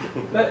this.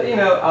 But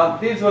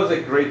this was a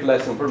great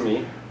lesson for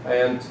me.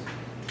 And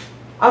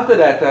after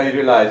that, I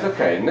realized,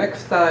 okay,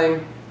 next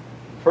time,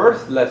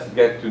 first let's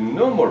get to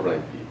know more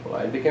blind people.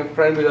 I became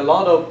friends with a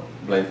lot of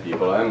blind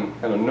people. I'm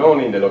kind of known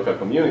in the local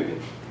community.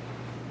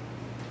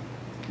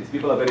 These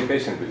people are very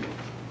patient with me.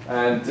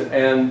 And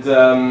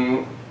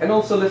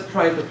also let's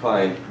try to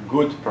find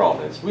good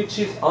problems, which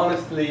is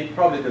honestly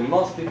probably the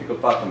most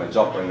difficult part of my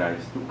job right now,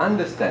 is to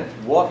understand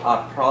what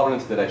are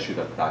problems that I should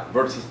attack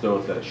versus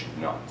those that I should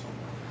not.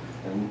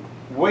 And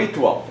way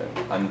too often,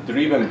 I'm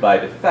driven by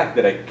the fact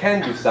that I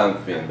can do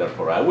something,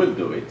 therefore I will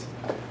do it.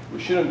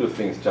 We shouldn't do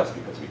things just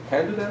because we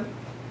can do them.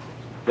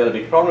 The other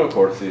big problem, of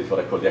course, is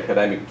what I call the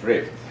academic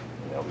drift.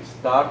 You know, we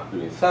start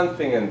doing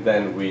something and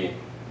then we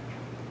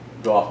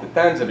go off the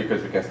tangent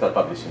because we can start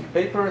publishing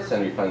papers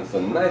and we find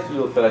some nice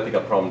little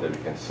theoretical problem that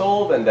we can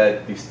solve, and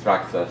that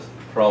distracts us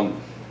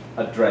from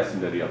addressing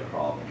the real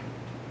problem.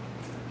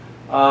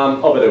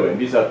 Oh, by the way,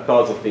 these are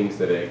tons of things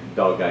that a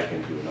dog guy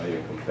can do, not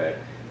even compare.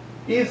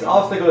 Is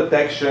obstacle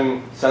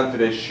detection something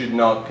they should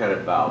not care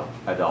about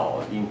at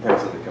all in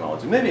terms of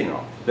technology? Maybe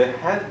not. There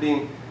has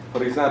been,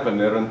 for example,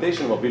 an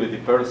orientation mobility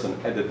person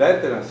at the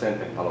Veteran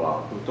Center in Palo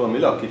Alto who told me,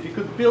 look, if you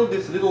could build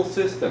this little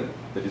system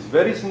that is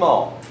very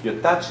small, you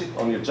attach it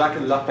on your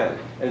jacket lapel,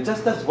 and it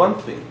just does one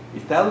thing.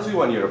 It tells you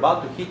when you're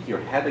about to hit your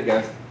head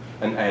against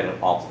an aerial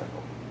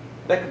obstacle.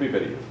 That could be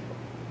very useful.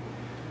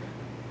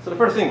 So the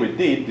first thing we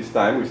did this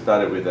time, we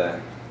started with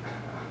the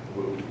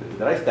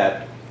right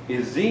step.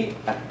 Is it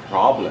a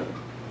problem?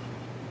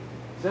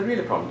 Is that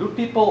really a problem? Do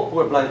people who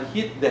are blind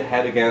hit their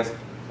head against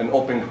an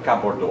open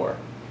cupboard door?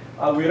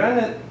 We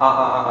ran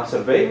a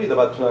survey with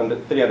about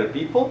 300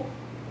 people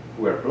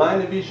who are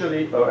blind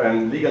visually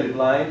and legally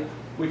blind.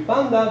 We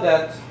found out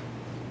that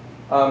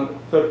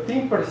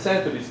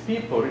 13% of these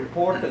people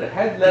reported a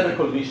head level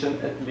collision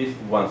at least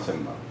once a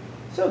month.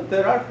 So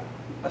there are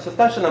a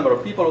substantial number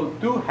of people who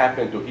do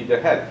happen to hit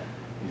their head.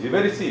 Is it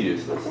very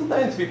serious? Well,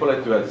 sometimes people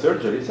have to have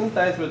surgery,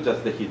 sometimes will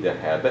just hit their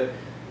head. But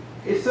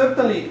it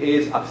certainly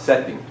is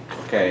upsetting,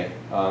 okay?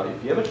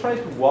 If you ever try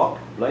to walk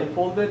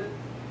blindfolded,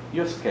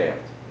 you're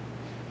scared.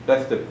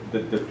 That's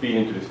the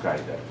feeling to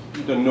describe that.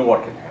 You don't know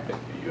what can happen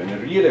to you, and you're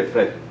really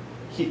afraid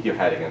to hit your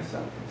head against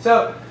something.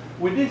 So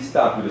we did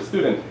start with a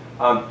student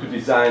to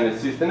design a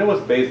system that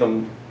was based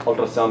on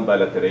ultrasound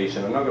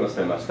bilateration. I'm not going to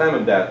spend much time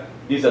on that.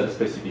 These are the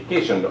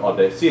specifications of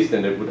the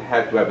system that would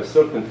have to have a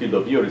certain field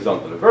of view,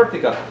 horizontal or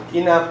vertical,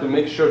 enough to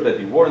make sure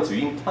that it warns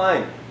you in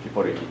time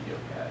before you hit your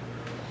head.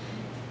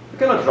 We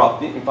cannot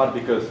drop it, in part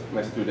because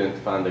my student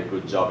found a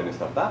good job in a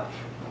startup.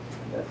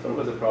 That's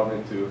always a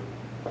problem to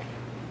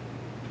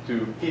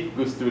keep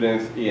good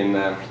students in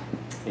a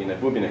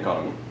booming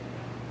economy.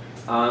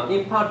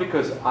 In part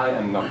because I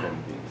am not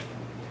convinced.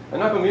 I'm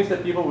not convinced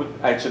that people would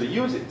actually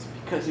use it,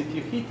 because if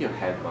you hit your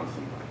head once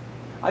in a while,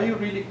 are you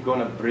really going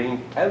to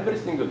bring every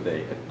single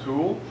day a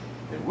tool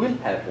that will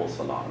have false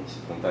alarms?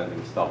 Sometimes it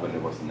will stop when there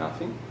was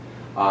nothing.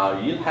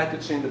 You'll have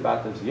to change the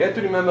buttons. You have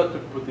to remember to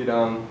put it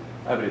on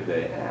every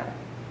day.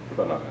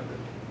 People are not going to do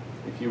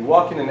it. If you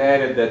walk in an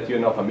area that you're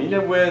not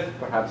familiar with,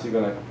 perhaps you're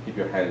going to keep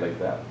your hand like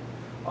that.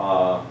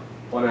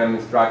 One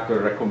instructor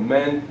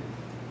recommend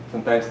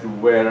sometimes to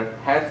wear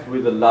hats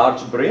with a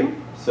large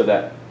brim so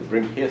that the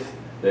brim hits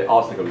the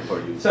obstacle before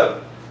you.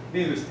 So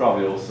this is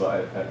probably also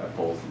a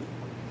false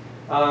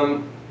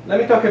lead. Let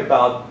me talk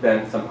about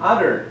then some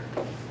other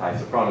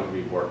types of problems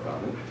we work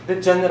on. The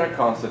general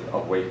concept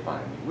of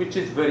wayfinding, which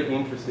is very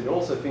interesting,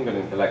 also think an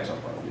intellectual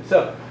point of view.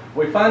 So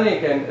wayfinding,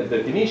 again, the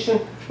definition,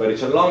 very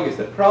long, is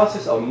the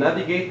process of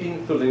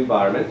navigating through the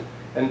environment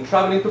and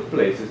traveling to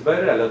places by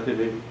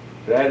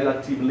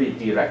relatively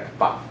direct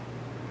path.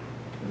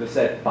 As I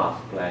said, path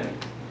planning.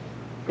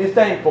 Is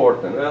that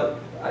important?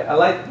 Well, I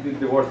like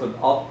the words of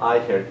I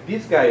here.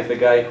 This guy is the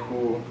guy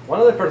who,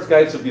 one of the first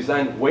guys who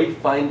designed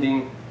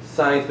wayfinding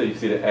signs that you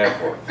see at the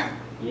airport.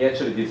 He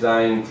actually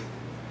designed,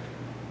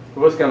 it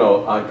was kind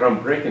of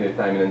groundbreaking at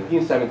the time. In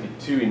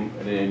 1972 in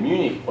the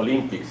Munich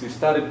Olympics, he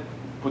started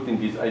putting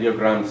these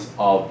ideograms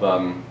of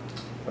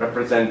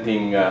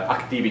representing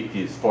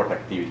activities, sport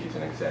activities,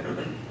 and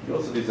etc. He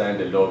also designed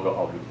the logo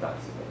of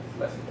Lufthansa.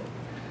 Less important.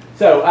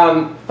 So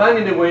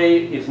finding the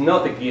way is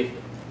not a gift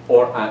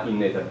or an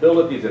innate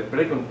ability, it's a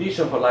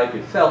precondition for life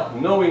itself.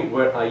 Knowing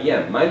where I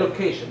am, my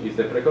location, is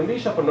the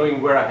precondition for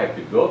knowing where I have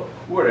to go,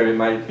 wherever it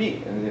might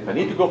be. And if I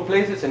need to go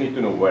places, I need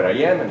to know where I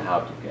am and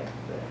how to get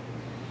there.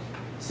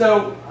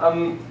 So,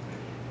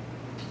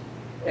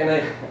 and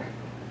I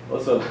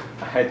also,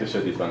 I had to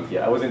show this one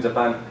here. I was in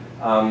Japan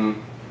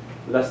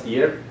last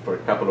year for a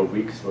couple of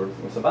weeks for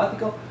a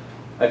sabbatical,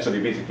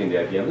 actually visiting the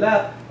IBM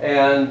lab,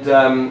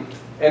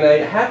 and I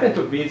happened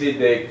to visit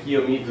the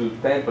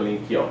Kiyomizu temple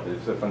in Kyoto.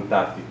 It's a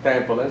fantastic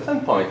temple. At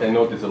some point, I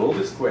noticed a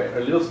little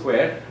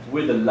square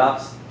with a lap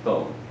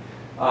stone.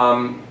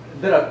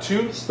 There are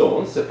two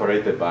stones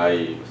separated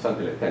by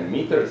something like 10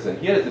 meters, and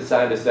here is the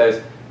sign that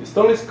says, the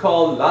stone is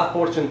called love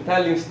fortune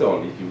telling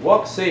stone. If you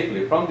walk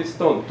safely from this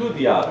stone to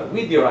the other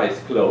with your eyes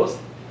closed,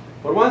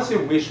 for once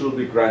your wish will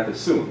be granted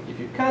soon. If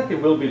you can't,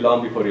 it will be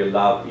long before your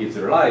love is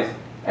realized.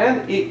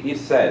 And it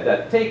is said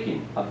that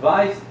taking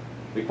advice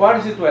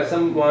requires you to have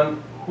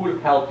someone who will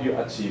help you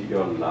achieve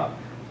your love.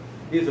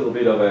 This is a little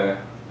bit of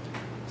a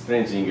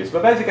strange English,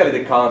 but basically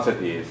the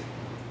concept is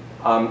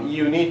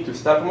you need to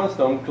start from a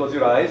stone, close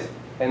your eyes,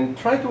 and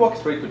try to walk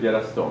straight to the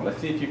other stone. Let's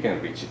see if you can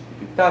reach it.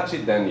 If you touch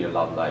it, then your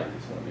love life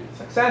is going to be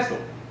successful.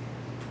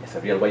 It's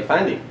a real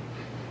wayfinding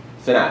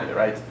scenario,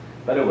 right?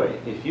 By the way,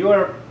 if you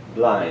are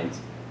blind,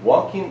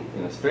 walking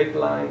in a straight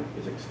line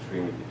is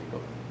extremely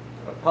difficult.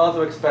 There are tons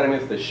of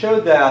experiments that show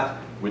that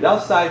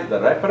without sight, the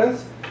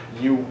reference,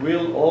 you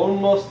will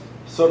almost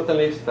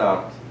certainly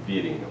start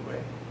veering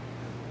away.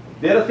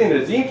 The other thing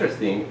that's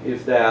interesting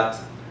is that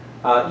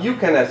you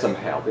can have some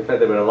help. In fact,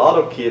 there were a lot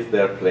of kids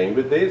there playing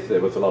with this.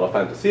 It was a lot of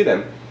fun to see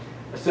them.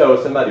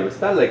 So somebody would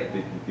start like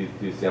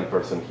this young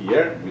person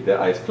here with their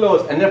eyes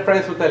closed, and their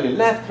friends would tell you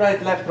left,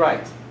 right, left,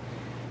 right.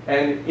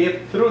 And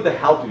if through the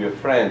help of your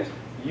friend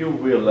you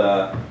will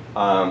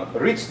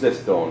reach the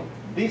stone,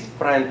 this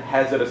friend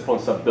has a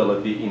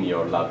responsibility in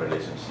your love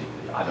relationship.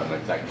 I don't know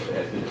exactly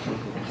what it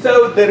is.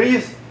 So there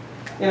is,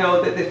 you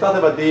know, they thought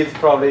about this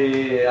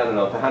probably, I don't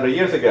know, 100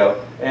 years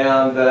ago,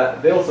 and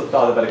they also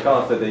thought about the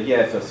concept that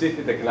yes,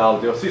 assistive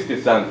technology or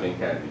assistive something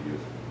can be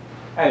used.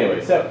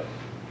 Anyway, so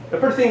the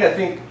first thing I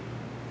think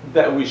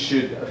that we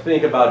should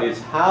think about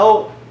is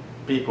how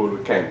people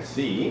who can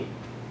see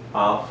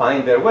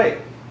find their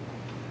way.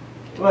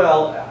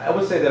 Well, I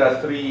would say there are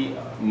three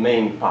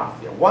main parts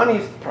here. One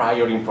is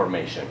prior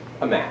information,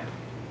 a map.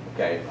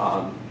 Okay,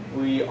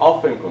 we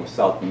often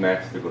consult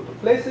maps to go to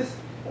places,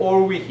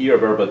 or we hear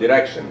verbal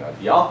direction.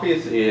 The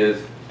office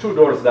is 2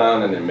 doors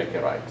down and then make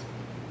a right.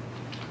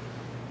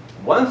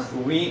 Once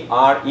we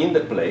are in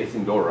the place,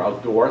 indoor or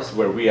outdoors,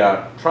 where we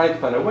are trying to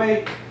find a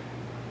way,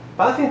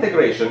 path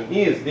integration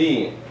is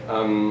the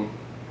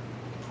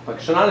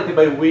functionality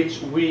by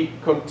which we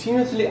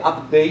continuously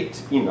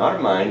update in our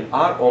mind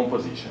our own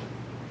position.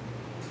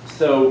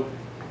 So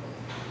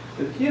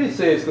here it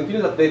says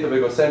continuous update of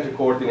egocentric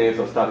coordinates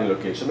of starting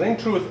location. But in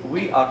truth,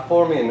 we are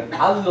forming an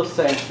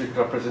allocentric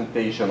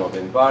representation of the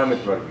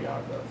environment where we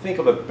are. Think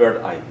of a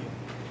bird eye view.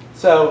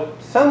 So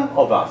some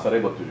of us are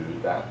able to do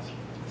that.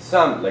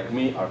 Some, like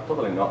me, are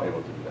totally not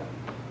able to do that.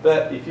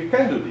 But if you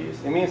can do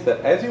this, it means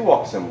that as you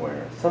walk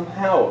somewhere,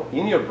 somehow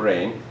in your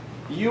brain,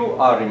 you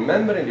are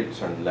remembering to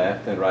turn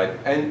left and right,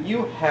 and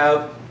you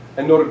have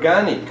an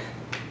organic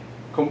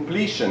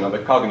completion of a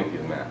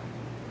cognitive map.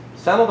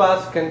 Some of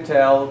us can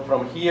tell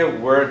from here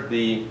where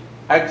the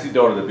exit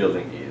door of the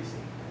building is.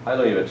 I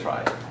don't even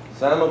try.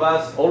 Some of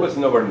us always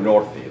know where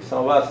north is.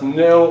 Some of us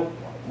know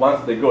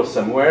once they go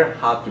somewhere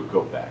how to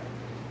go back.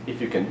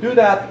 If you can do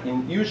that,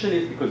 usually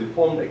it's because you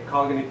formed a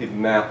cognitive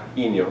map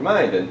in your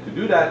mind. And to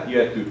do that, you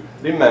have to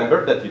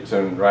remember that you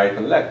turn right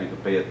and left. You have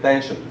to pay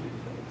attention to these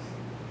things.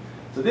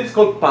 So this is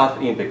called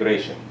path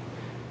integration,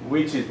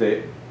 which is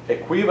the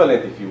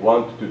equivalent, if you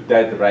want, to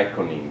dead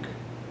reckoning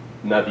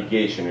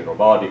navigation in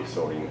robotics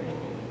or in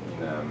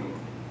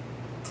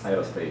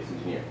aerospace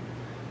engineering.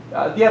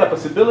 The other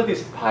possibility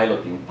is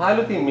piloting.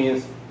 Piloting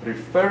means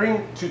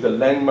referring to the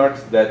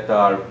landmarks that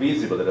are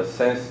visible,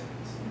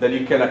 that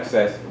you can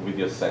access with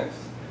your sense.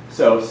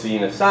 So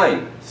seeing a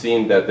sign,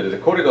 seeing that there is a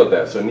corridor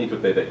there, so you need to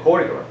take the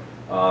corridor,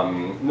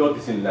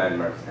 noticing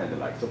landmarks and the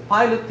like. So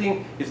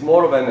piloting is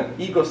more of an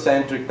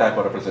egocentric type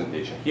of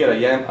representation. Here I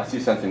am, I see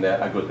something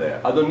there, I go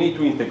there. I don't need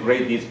to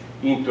integrate this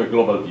into a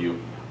global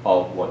view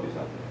of what is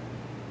out there.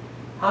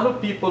 How do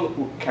people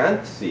who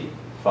can't see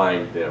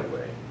find their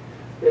way?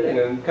 Really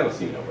in kind of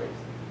similar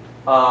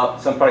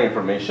ways. Some prior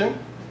information.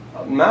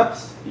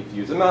 Maps, if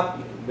you use a map,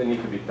 they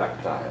need to be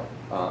tactile.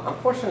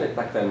 Unfortunately,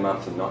 tactile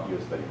maps are not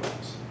used very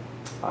much.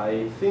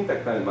 I think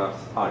tactile maps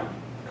are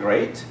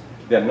great.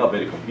 They are not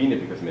very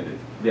convenient because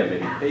they are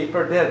made in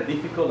paper. They are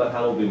difficult. I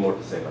have a little bit more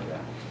to say about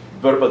that.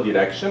 Verbal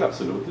direction,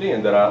 absolutely.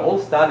 And there are all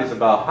studies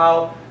about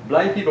how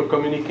blind people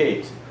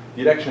communicate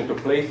direction to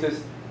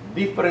places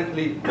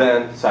differently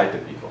than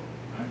sighted people.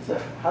 So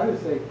how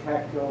does a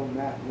tactile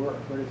map work?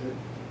 What is it?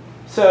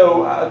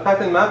 So a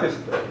tactile map is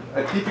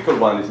a typical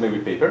one is made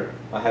with paper.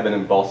 I have an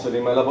embosser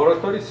in my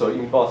laboratory, so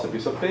emboss a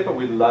piece of paper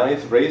with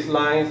lines, raised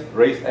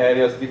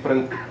areas,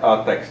 different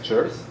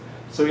textures.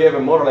 So you have a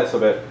more or less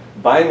of a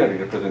binary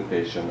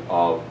representation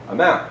of a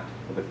map.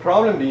 The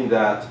problem being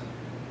that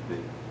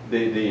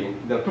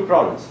there are two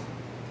problems.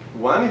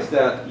 One is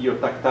that your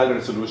tactile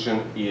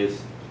resolution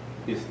is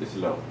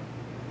low.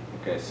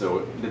 Okay,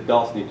 so the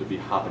dots need to be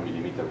 0.5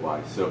 millimeter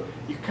wide, so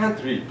you can't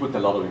really put a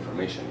lot of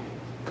information in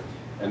it.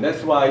 And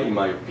that's why, in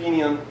my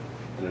opinion,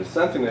 and it's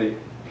something I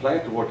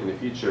plan to work in the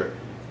future,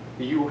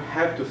 you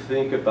have to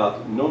think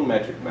about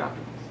non-metric mappings.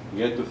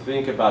 You have to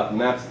think about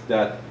maps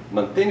that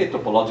maintain the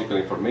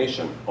topological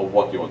information of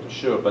what you want to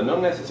show, but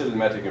not necessarily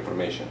metric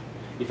information.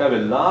 If I have a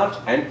large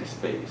empty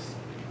space,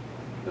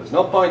 there's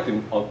no point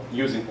in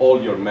using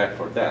all your map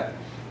for that.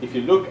 If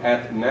you look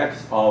at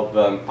maps of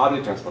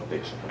public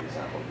transportation, for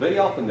example, very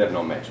often they're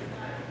no metric.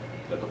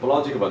 They're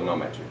topological but no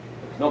metric.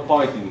 There's no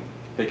point in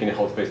taking a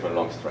whole space for a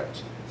long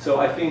stretch. So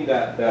I think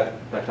that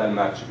tactile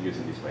maps should be used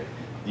in this way.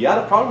 The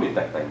other problem with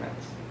tactile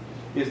maps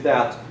is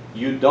that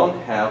you don't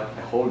have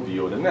a whole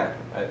view of the map.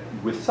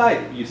 With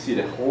sight, you see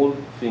the whole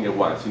thing at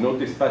once. You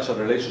notice spatial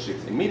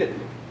relationships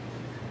immediately.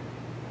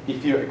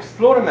 If you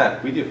explore a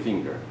map with your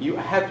finger, you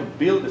have to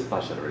build the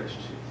spatial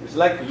relationships. It's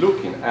like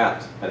looking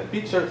at a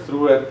picture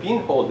through a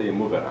pinhole that you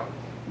move around.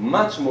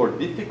 Much more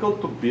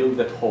difficult to build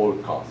the whole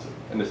concept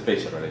and the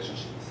spatial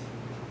relationships.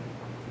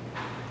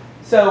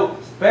 So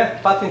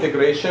path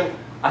integration,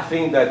 I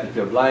think that if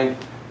you're blind,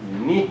 you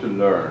need to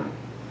learn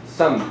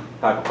some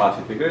type of path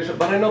integration,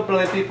 but I know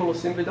blind people who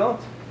simply don't.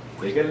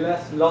 They get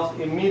lost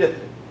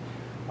immediately.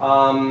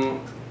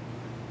 Some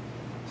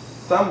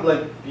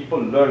blind people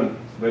learn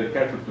very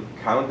carefully to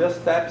count their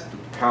steps, to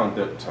count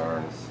their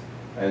turns.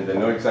 and they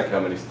know exactly how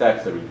many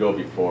steps they will go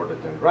before they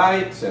turn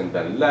right and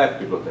then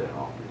left to go to the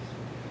office.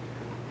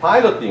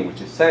 Piloting,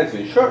 which is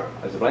sensing, sure,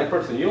 as a blind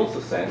person you also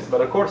sense,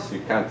 but of course you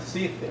can't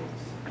see things.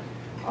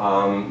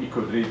 You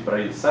could read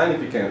Braille sign.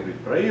 If you can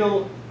read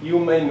Braille, you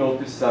may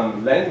notice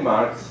some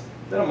landmarks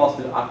that are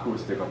mostly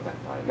acoustic or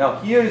tactile. Now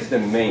here is the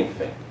main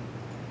thing.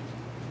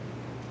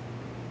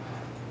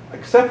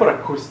 Except for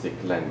acoustic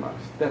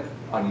landmarks that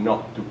are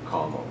not too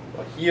common.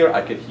 But here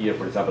I could hear,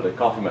 for example, the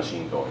coffee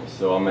machine going,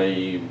 so I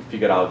may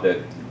figure out that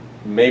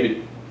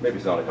maybe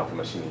it's not a coffee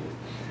machine.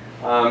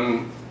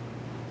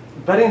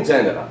 But in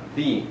general,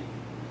 the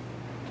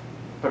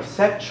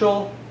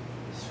perceptual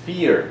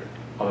sphere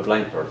of a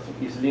blind person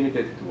is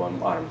limited to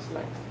one arm's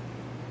length.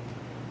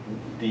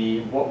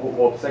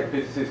 What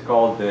psychophysicists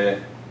call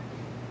the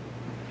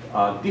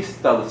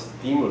distal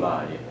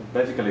stimuli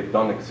basically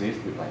don't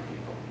exist with blind people.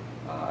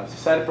 As a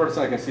sighted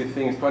person, I can see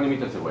things 20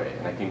 meters away,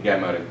 and I can get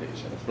my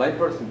orientation. As a blind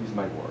person, this is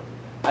my world.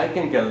 I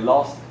can get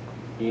lost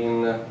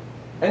in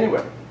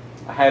anywhere.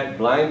 I had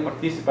blind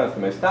participants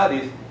in my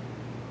studies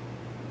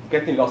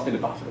getting lost in the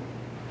bathroom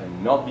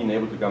and not being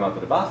able to come out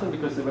of the bathroom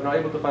because they were not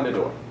able to find a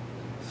door.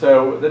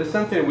 So there is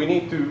something we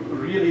need to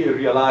really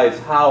realize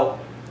how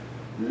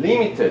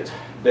limited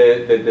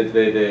the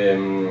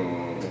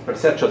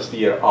perceptual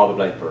sphere of a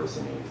blind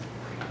person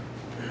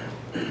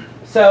is.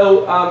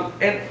 So,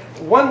 and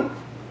one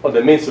of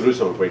the main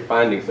solutions of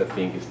wayfindings, I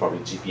think, is probably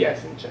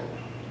GPS in general.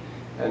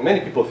 And many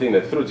people think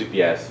that through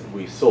GPS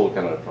we solve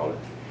kind of the problem.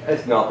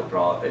 It's not the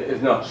problem.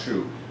 It's not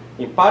true.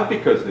 In part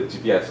because the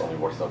GPS only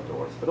works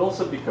outdoors, but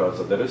also because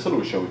of the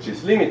resolution, which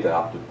is limited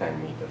up to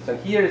 10 meters. And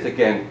here is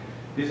again,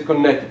 this is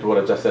connected to what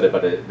I just said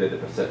about the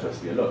perceptual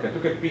sphere. Look, I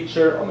took a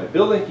picture of my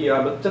building here,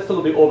 I'm just a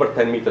little bit over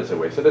 10 meters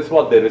away. So that's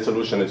what the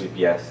resolution of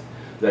GPS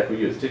that we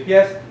use.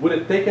 GPS would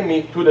have taken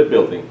me to the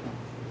building.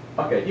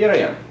 Okay, here I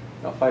am.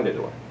 Now find the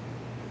door.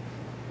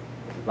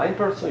 As a blind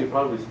person, you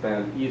probably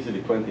spend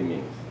easily 20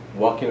 minutes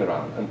walking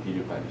around until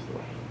you find this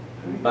door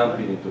and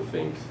bumping into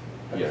things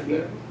here and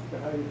there.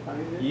 How do you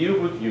find it?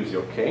 You would use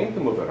your cane to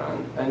move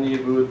around, and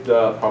you would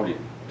probably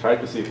try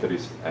to see if there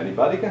is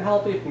anybody can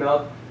help. If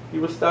not,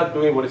 you will start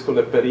doing what is called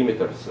a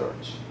perimeter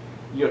search.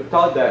 You're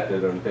taught that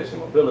in orientation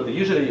mobility.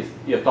 Usually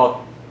you're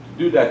taught to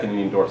do that in an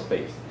indoor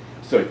space.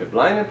 So if a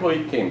blind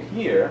employee came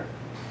here,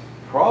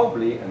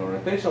 probably an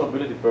orientation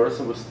mobility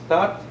person would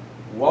start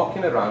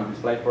walking around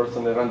this blind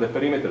person around the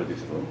perimeter of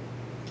this room.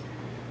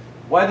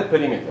 Why the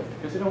perimeter?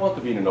 Because you don't want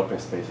to be in an open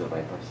space as a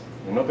blind person.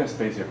 In an open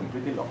space, you're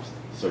completely lost.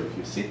 So if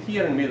you sit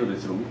here in the middle of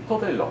this room, you're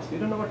totally lost. You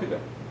don't know where to go.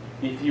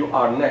 If you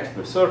are next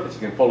to a surface,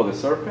 you can follow the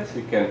surface.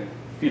 You can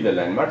feel the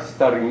landmarks,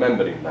 start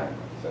remembering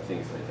landmarks and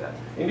things like that.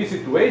 In this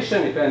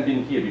situation, if I hadn't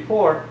been here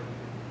before,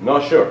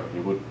 not sure.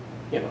 You would,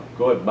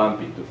 go and bump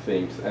into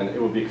things, and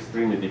it would be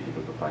extremely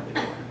difficult to find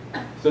it.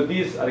 So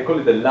this, I call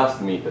it the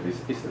last meter.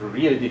 It's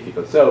really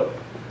difficult. So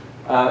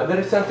there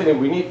is something that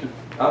we need to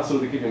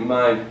absolutely keep in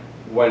mind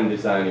when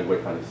designing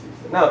wayfinding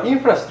system. Now,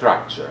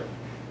 infrastructure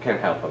can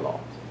help a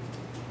lot.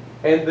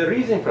 And there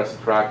is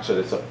infrastructure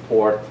that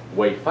support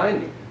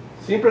wayfinding.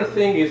 Simple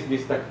thing is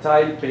this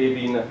tactile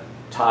paving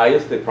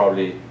tiles that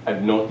probably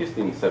I've noticed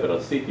in several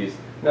cities.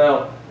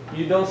 Now,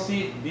 you don't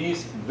see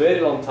these very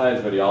long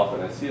tiles very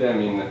often. I see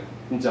them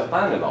in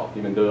Japan a lot,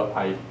 even though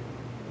I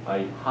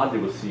hardly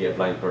will see a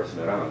blind person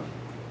around.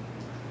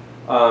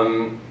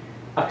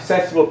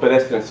 Accessible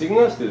pedestrian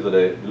signals, these are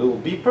the little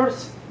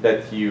beepers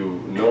that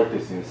you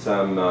notice in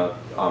some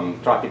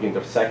traffic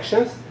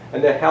intersections,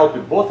 and they help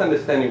you both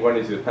understanding when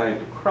is your time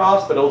to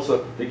cross, but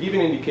also they give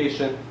an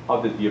indication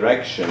of the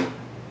direction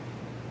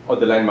of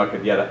the landmark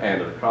at the other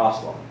end of the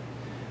crosswalk.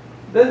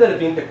 Then there have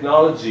been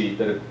technology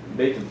that are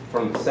dated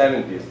from the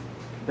 70s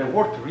that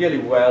worked really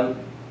well,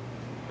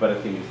 but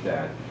I think it's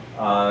dead.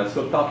 It's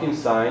called Talking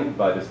Sign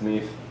by the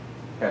Smith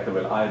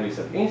Catherwell Eye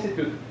Research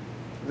Institute.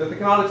 The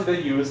technology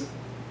they use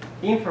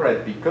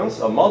infrared beacons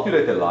of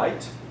multi-rated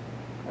light.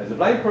 As a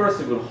blind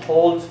person, you will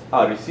hold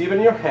a receiver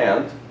in your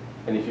hand,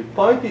 and if you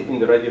point it in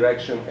the right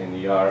direction and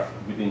you are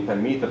within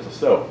 10 meters or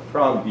so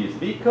from this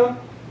beacon,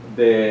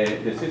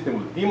 the system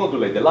will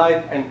demodulate the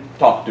light and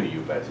talk to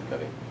you,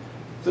 basically.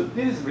 So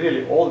this is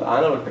really old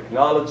analog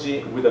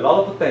technology with a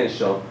lot of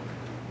potential.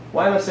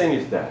 Why am I saying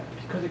is that?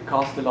 Because it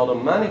costs a lot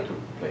of money to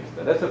place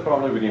that. That's the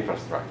problem with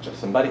infrastructure.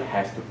 Somebody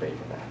has to pay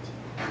for that.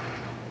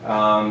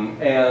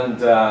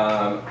 And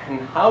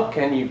how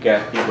can you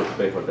get people to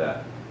pay for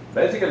that?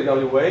 Basically, the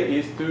only way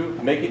is to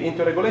make it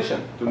into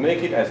regulation, to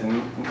make it as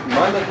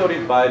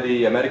mandatory by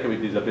the American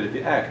with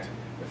Disability Act.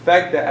 The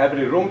fact that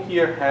every room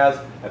here has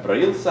a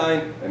Braille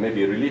sign and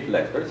maybe a relief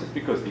letters is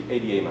because the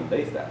ADA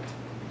mandates that.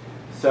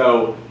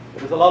 So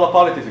there's a lot of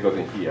politics that goes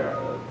in here.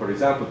 For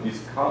example,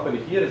 this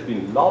company here has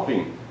been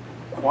lobbying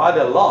quite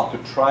a lot to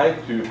try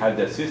to have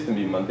their system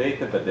be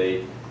mandated, but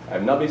they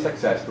have not been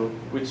successful,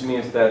 which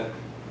means that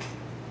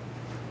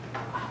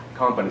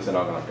companies are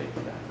not going to pay for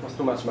that. It costs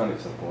too much money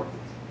to support it.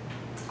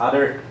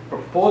 Other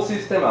proposed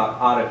systems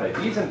are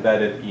RFIDs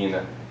embedded in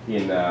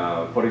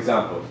for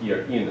example,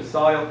 here in the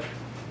soil,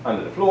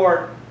 under the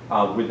floor,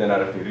 with an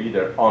RFID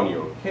reader on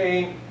your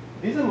cane.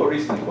 This is a more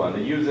recent one.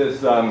 It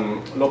uses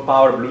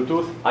low-power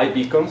Bluetooth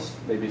iBeacons.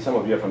 Maybe some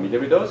of you are familiar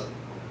with those.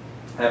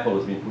 Apple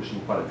has been pushing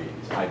quite a bit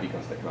this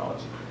iBeacons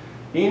technology.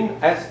 In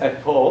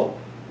SFO,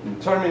 in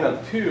Terminal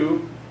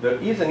 2, there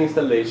is an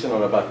installation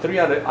of about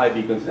 300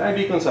 iBeacons.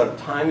 iBeacons are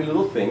tiny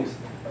little things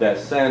that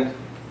send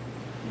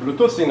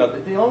Bluetooth signal.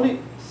 They only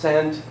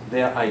send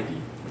their ID,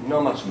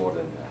 not much more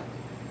than that.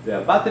 They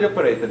are battery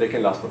operated. They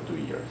can last for 2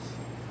 years.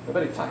 They're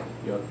very tiny.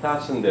 You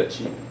attach them, they're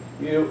cheap.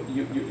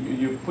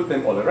 You put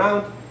them all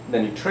around,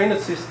 then you train a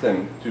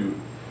system to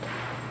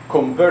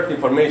convert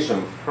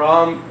information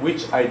from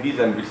which IDs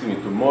I'm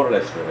receiving to more or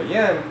less where I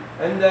am,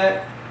 and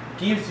that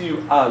gives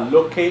you a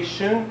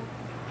location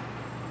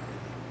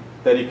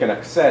that you can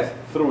access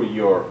through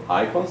your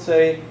iPhone,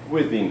 say,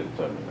 within the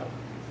terminal.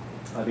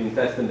 I've been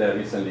testing that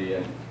recently,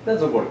 and it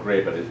doesn't work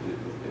great, but it's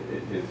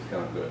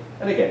kind of good.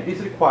 And again, this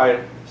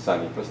requires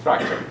some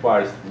infrastructure,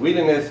 requires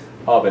willingness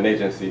of an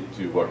agency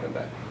to work on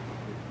that.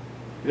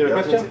 Is there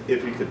a question?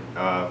 If you could,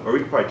 or we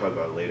could probably talk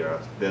about it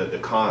later, the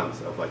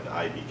cons of like the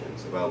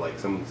iBeacons, about like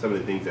some of the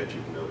things that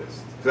you've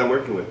noticed. Because I'm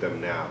working with them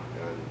now.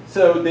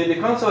 So the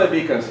cons of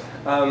iBeacons,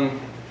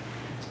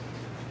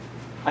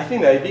 I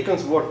think the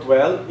iBeacons work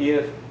well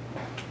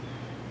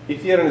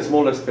if you're in a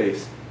smaller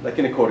space, like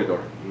in a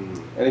corridor,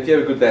 and if you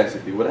have a good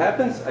density. What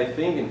happens, I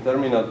think, in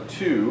Terminal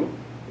 2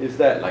 is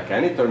that, like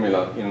any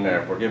terminal in an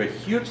airport, you have a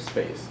huge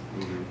space.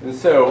 And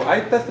so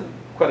I tested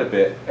quite a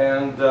bit,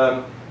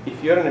 and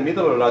if you're in the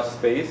middle of a large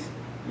space,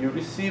 you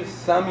receive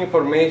some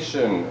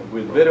information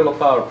with very low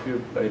power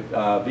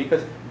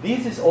because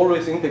this is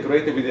always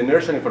integrated with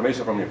inertial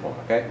information from your phone,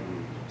 okay?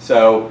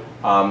 So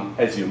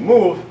as you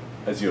move,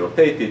 as you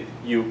rotate it,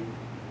 you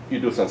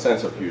do some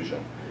sensor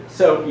fusion.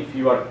 So if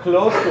you are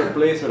close to a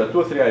place with a 2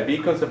 or 3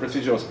 iBeacons, the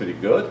precision was pretty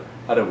good.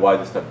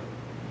 Otherwise, it started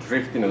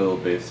drifting a little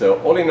bit. So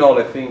all in all,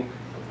 I think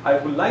I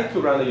would like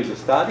to run a user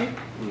study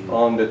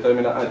on the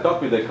terminal. I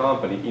talked with the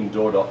company,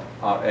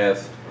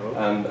 Indoor.rs,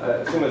 and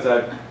as soon as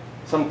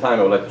sometime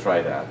I would like to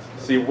try that.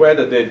 See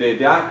whether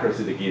the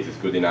accuracy it gives is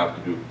good enough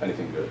to do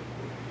anything good.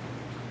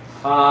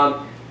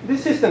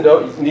 This system,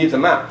 though, needs a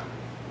map.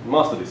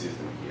 Most of the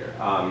system here,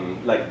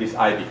 like this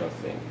iBeacons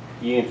thing.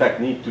 You, in fact,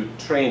 need to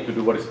train to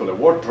do what is called a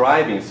word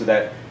driving, so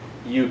that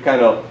you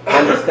kind of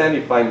understand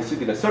if I'm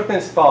sitting in a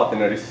certain spot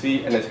and I can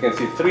see 3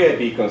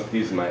 iBeacons,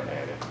 this is my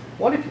area.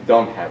 What if you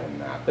don't have a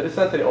map? That is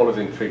something that always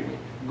intrigued me.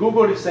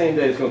 Google is saying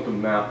that it's going to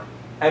map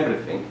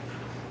everything,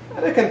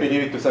 and I can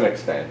believe it to some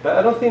extent, but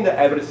I don't think that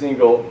every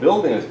single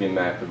building has been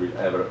mapped or will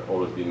ever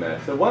always be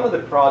mapped. So one of the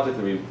projects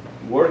that we're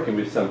working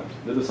with some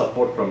little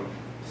support from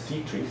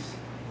C-Trees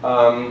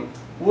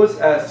was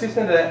a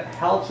system that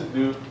helps to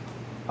do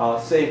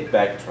safe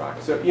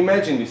backtrack. So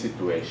imagine this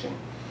situation.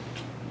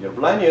 You're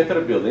blind, you enter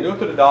a building, you go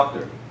to the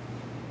doctor,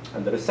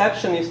 and the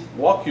receptionist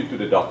walks you to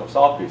the doctor's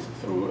office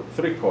through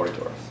 3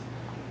 corridors.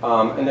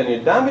 And then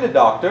you're done with the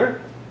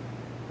doctor,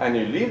 and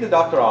you leave the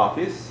doctor's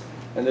office,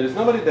 and there is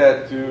nobody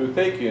there to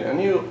take you,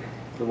 and you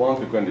don't want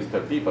to go and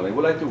disturb people, and you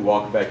would like to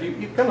walk back.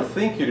 You kind of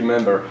think you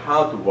remember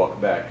how to walk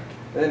back,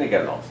 and then you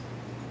get lost.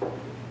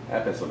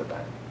 Happens all the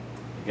time.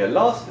 You get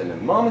lost, and the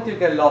moment you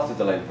get lost as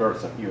a blind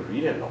person, you're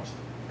really lost,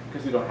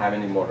 because you don't have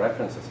any more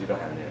references, you don't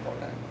have any more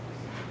landmarks.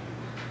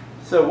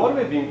 So what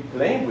we've been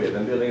playing with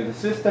and building is a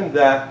system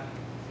that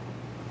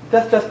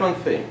does just one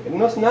thing. It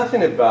knows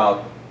nothing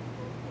about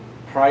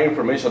prior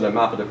information on the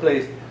map of the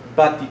place,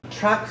 but it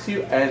tracks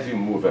you as you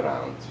move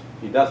around.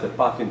 It does the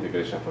path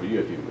integration for you,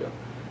 if you will.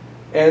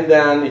 And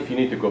then if you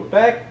need to go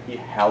back, it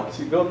helps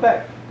you go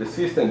back. The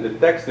system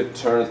detects the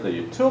turns that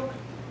you took,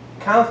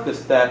 counts the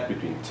step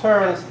between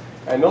turns,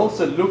 and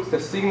also looks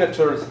at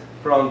signatures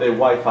from the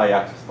Wi-Fi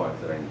access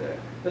points that are in there.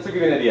 Just to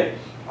give you an idea,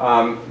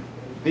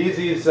 this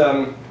is,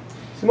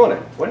 Simone,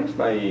 when is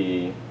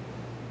my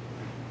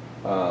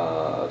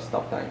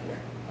stop time here?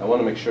 I want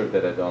to make sure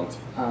that I don't.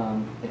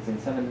 It's in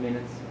 7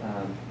 minutes.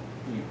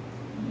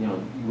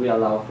 We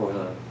allow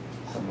for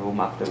some room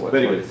afterwards.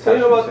 Very good. So you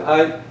know what?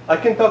 I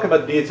can talk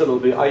about this a little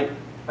bit.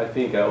 I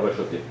think I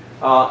overshot it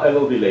a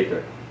little bit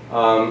later,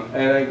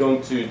 and I'm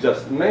going to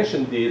just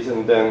mention this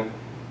and then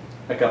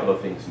a couple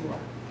of things more.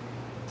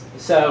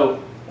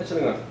 So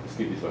actually, I'm going to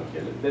skip this one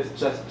here. Let's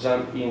just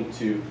jump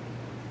into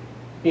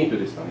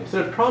this one.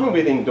 So the problem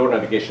with indoor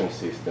navigation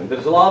system,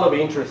 there's a lot of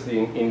interest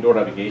in indoor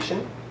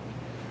navigation.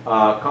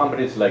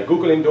 Companies like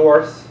Google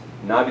Indoors,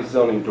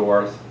 Navizone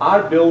Indoors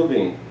are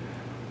building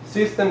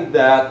systems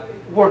that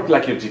work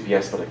like your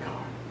GPS for the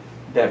car.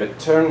 They have a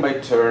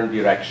turn-by-turn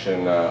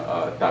direction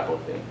type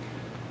of thing.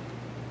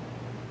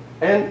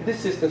 And these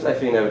systems, I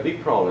think, have a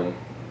big problem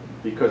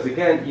because,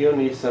 again, you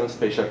need some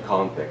spatial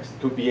context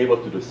to be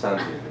able to do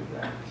something with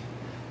that.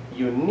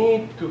 You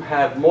need to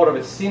have more of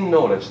a scene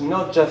knowledge,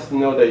 not just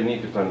know that you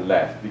need to turn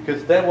left,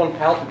 because that won't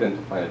help you then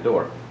to find a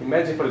door.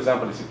 Imagine, for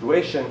example, a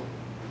situation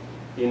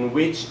in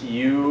which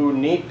you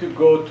need to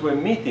go to a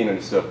meeting in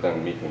a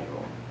certain meeting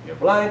room. You're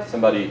blind,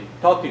 somebody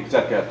taught you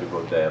exactly how to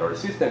go there, or a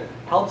system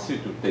helps you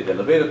to take the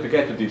elevator to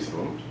get to this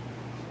room.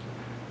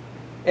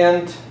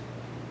 And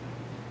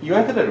you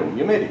enter the room,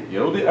 you made it.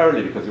 You're a little bit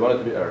early because you wanted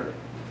to be early.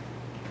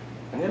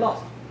 And you're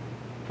lost.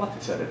 What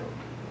is a room?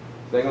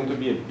 There's going to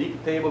be a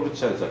big table with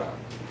chairs around.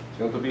 There's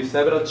going to be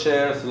several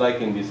chairs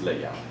like in this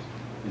layout.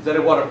 Is there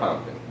a water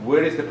fountain?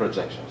 Where is the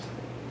projection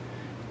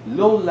screen?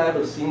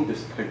 Low-level scene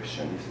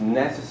description is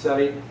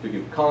necessary to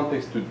give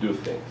context to do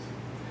things.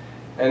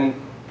 And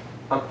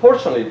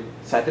unfortunately,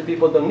 sighted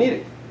people don't need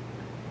it.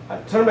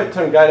 A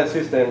turn-by-turn guidance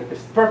system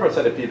is perfect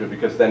for sighted people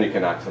because then you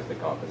can access the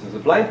context. As a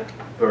blind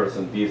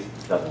person, this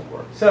doesn't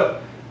work.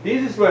 So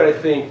this is where I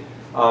think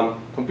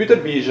computer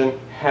vision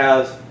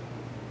has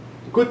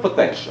good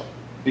potential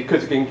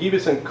because it can give you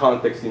some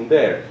context in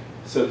there.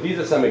 So these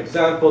are some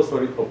examples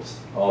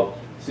of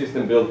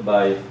system built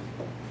by a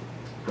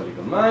colleague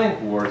of mine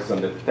who works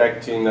on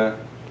detecting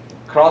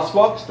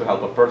crosswalks to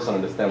help a person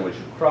understand where they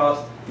should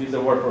cross. These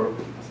are work for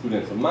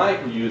students of mine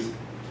who use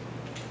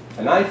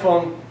an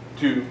iPhone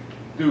to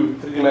do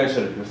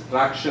three-dimensional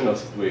reconstruction of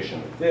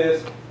situations like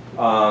this.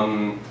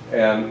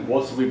 And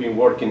also we've been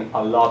working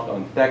a lot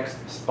on text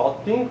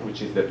spotting,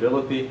 which is the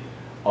ability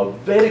of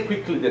very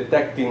quickly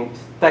detecting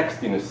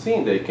text in a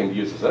scene that you can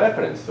use as a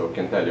reference. So it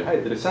can tell you, hey,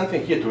 there is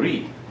something here to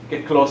read.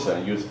 Get closer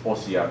and use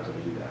OCR to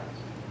read that.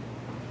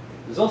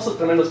 There's also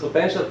tremendous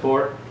potential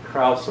for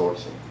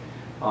crowdsourcing.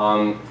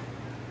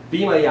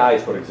 Be My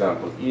Eyes, for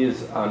example,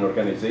 is an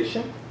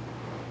organization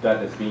that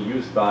has been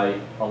used by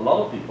a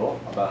lot of people,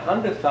 about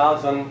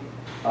 100,000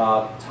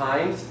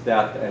 times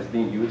that has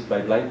been used by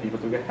blind people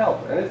to get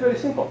help. And it's very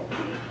simple.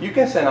 You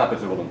can sign up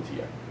as a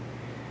volunteer.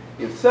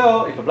 If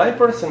so, if a blind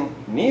person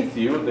needs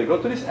you, they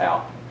go to this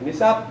app. And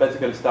this app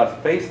basically starts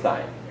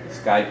FaceTime,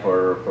 Skype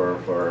for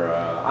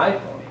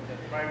iPhone.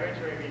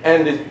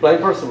 And this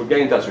blind person will get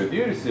in touch with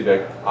you, receive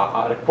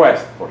a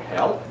request for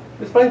help.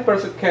 This blind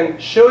person can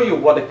show you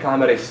what the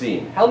camera is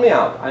seeing. Help me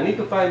out. I need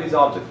to find this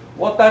object.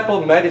 What type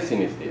of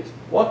medicine is this?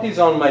 What is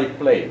on my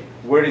plate?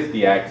 Where is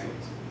the exit?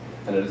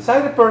 And as a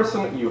sighted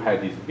person, you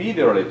have this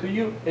video related to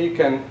you, and you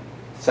can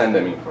send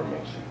them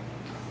information.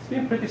 It's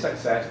been pretty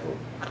successful.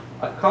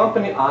 A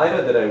company,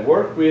 IRA, that I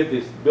work with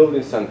is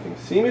building something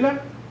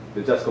similar.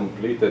 They just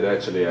completed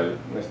actually an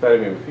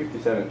experiment with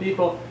 57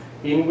 people,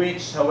 in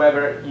which,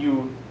 however,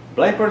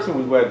 blind person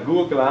would wear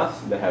Google Glass,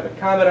 they have a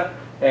camera,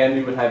 and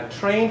you would have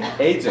trained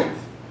agents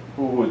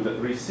who would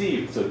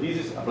receive. So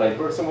this is a blind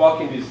person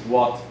walking, this is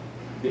what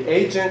the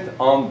agent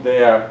on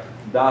their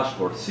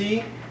dashboard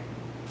see,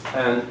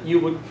 and you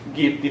would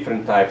give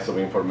different types of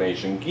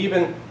information,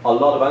 given a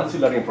lot of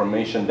ancillary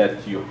information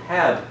that you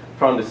have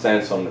from the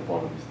sense on the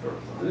phone of this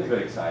person. So this is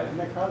very exciting. And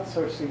the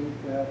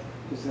crowdsourcing,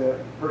 is the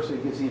person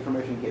who gives the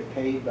information get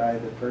paid by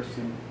the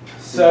person?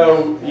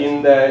 So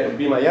in the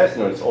Be My Eyes,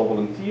 it's all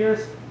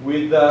volunteers.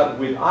 With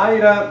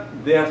IRA,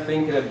 they are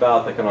thinking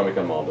about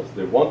economical models.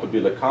 They want to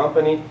build a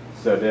company,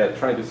 so they are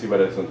trying to see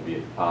whether it's going to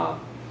be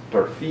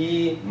per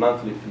fee,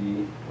 monthly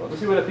fee. They want to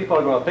see whether people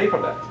are going to pay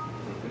for that.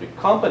 The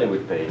company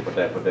would pay for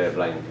that for their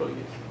blind employees.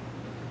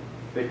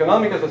 The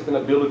economic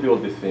sustainability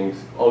of these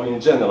things, or in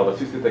general of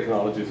assistive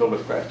technology, is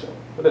always questioned,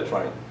 but they're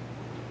trying.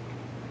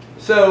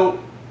 So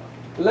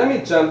let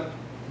me jump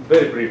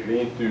very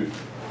briefly into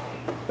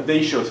the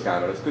issue of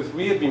cameras, because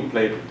we have been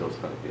played with those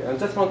quite a bit. I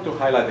just want to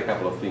highlight a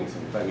couple of things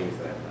in the 5 minutes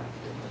that I have left.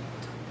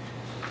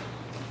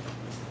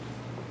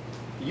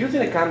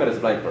 Using a camera as a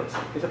blind person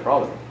is a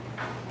problem,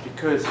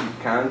 because you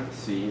can't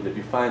see, that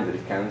you find that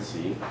you can't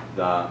see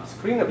the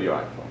screen of your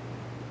iPhone.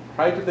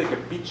 Try to take a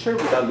picture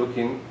without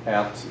looking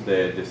at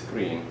the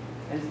screen,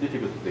 and it's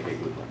difficult to take a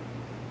good one.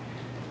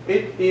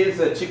 It is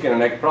a chicken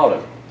and egg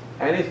problem.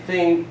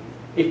 Anything,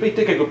 if we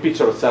take a good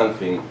picture of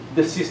something,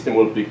 the system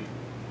will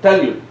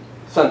tell you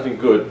something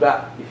good,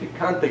 but if you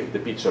can't take the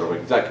picture of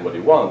exactly what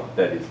you want,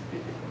 that is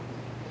difficult.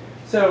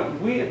 So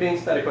we have been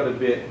studying quite a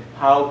bit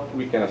how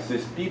we can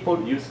assist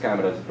people use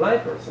cameras as a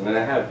blind person, and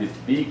I have this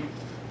big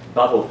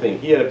bubble thing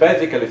here that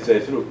basically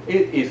says, look,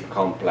 it is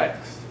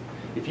complex.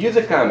 If you use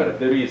a camera,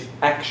 there is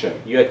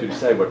action. You have to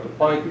decide where to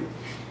point it.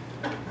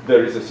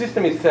 There is a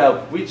system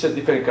itself which has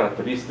different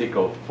characteristics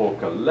of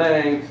focal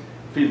length,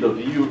 field of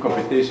view,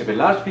 computation. With a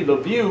large field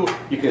of view,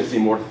 you can see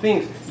more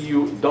things.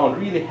 You don't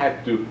really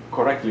have to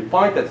correctly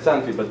point at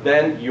something, but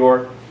then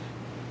your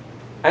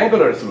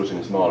angular resolution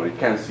is smaller. You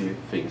can't see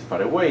things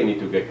far away. You need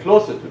to get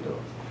closer to those.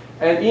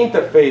 And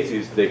interface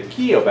is the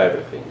key of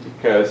everything,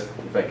 because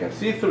if I can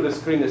see through the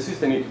screen, the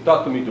system needs to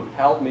talk to me to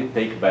help me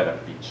take better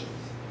pictures.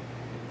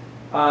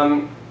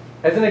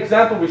 As an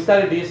example, we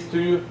studied this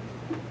to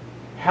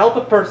help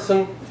a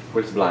person who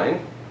is blind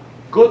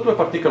go to a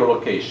particular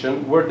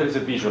location where there is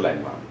a visual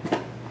landmark.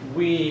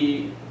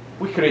 We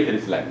created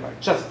this landmark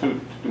just to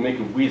make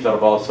a wizard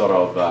of all sort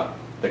of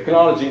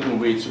technology in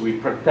which we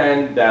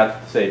pretend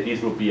that, say,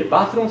 this will be a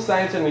bathroom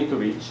size I need to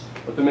reach,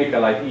 but to make a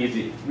life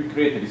easy, we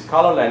created these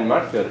color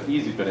landmarks that are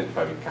easy to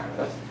identify with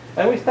cameras.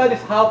 And we studied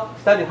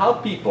how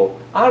people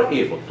are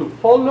able to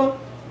follow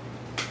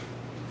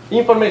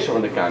information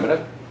from the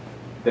camera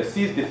that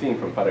sees the thing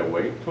from far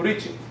away to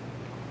reach it.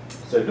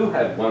 So I do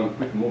have one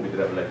quick movie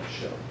that I would like to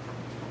show,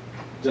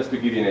 just to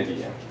give you an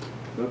idea.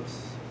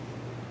 Oops.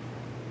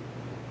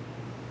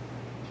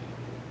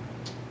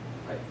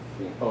 I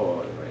think, oh,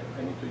 right,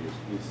 I need to use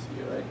this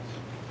here, right?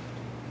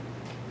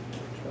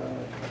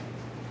 Try.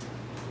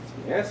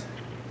 Yes.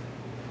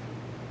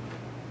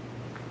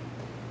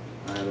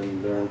 I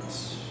haven't learned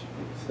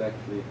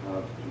exactly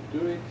how to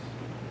do it.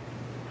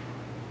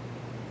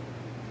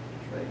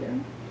 Try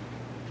again.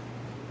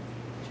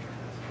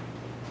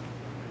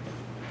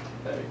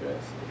 There we go.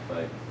 So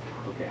if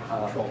Okay,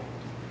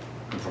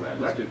 Control L.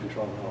 let's do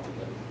control L.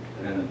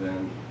 And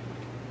then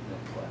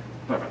that's why.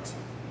 Perfect.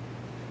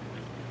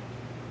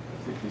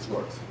 Let's see if this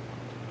works.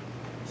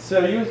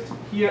 So you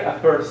hear a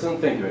person,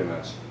 thank you very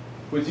much,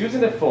 who is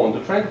using the phone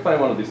to try to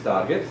find one of these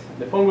targets.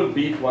 The phone will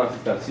beep once it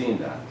starts seeing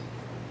that.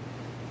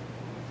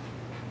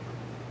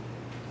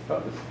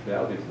 Oh, the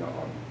audio is not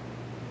on.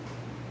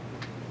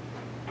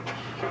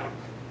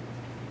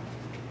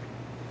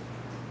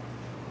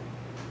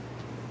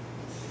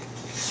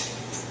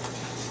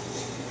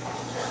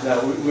 Now,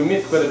 we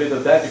missed quite a bit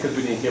of that because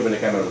we didn't hear when the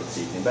camera was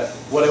speaking. But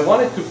what I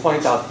wanted to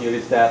point out here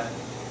is that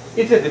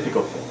it's a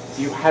difficult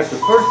thing. You have to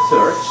first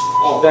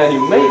search, then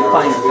you may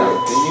find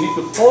something. You need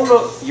to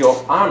follow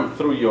your arm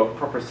through your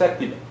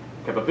proprioceptive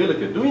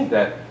capability of doing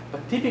that.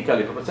 But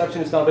typically,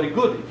 proprioception is not very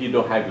good if you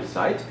don't have your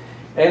sight.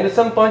 And at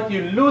some point,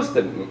 you lose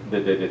the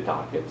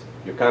target.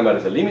 Your camera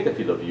has a limited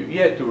field of view.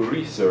 You have to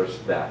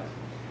research that.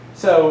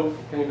 So,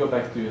 can you go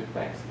back to your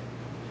text?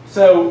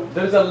 So,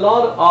 there's a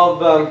lot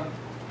of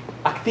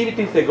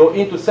activities that go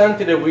into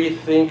something that we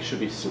think should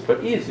be super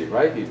easy,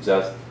 right? You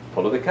just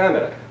follow the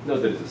camera. No,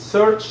 there is a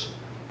search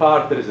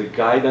part, there is a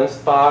guidance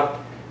part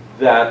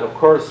that, of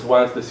course,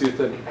 once the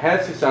system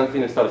has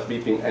something, it starts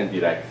beeping and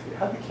directs you.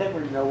 How does the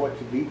camera know what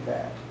to beep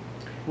at?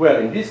 Well,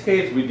 in this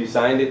case, we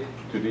designed it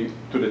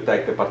to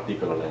detect a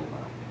particular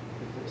landmark.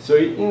 So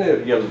in a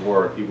real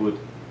world, you would,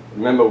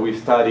 remember we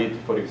studied,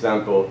 for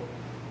example,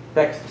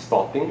 text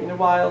spotting in the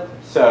wild.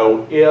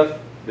 So if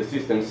the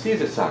system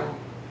sees a sign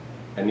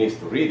and needs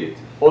to read it,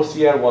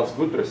 OCR wants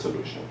good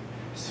resolution.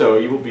 So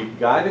you will be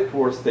guided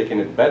towards taking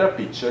a better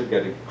picture,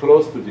 getting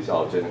close to this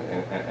object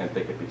and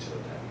take a picture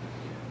of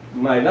that.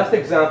 My last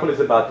example is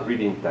about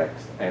reading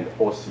text and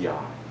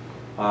OCR.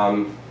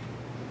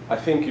 I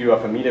think you are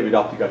familiar with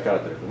optical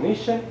character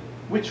recognition,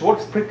 which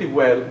works pretty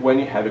well when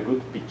you have a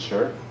good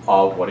picture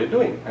of what you're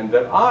doing. And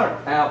there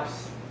are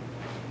apps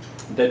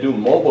that do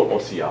mobile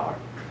OCR.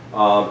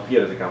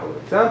 Here are a couple of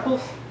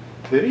examples.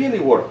 They really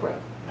work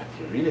well, but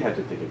you really have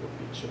to take a good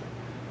picture.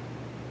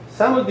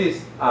 Some of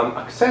these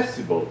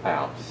accessible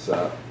apps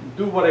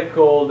do what I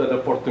call an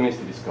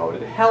opportunistic discovery.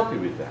 They help you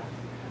with that.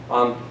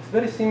 It's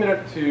very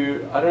similar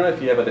to, I don't know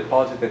if you ever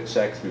deposited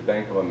checks with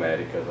Bank of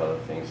America or other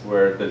things,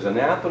 where there's an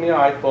app on your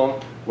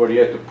iPhone where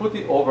you have to put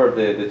it over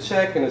the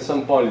check and at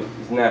some point it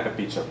snap a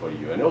picture for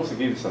you. And it also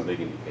gives you some big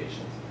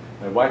indications.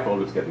 My wife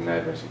always gets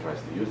mad when she tries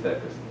to use that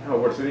because it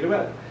works really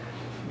well.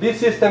 These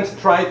systems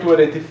try to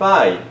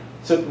identify,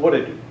 so what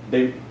they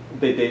do,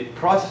 they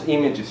process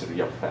images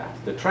real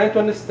fast. They're trying to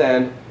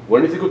understand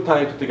when is a good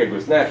time to take a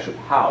good snapshot.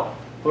 How?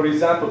 For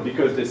example,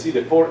 because they see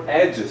the 4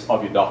 edges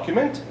of your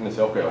document, and they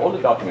say, okay, all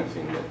the documents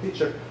in that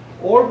picture,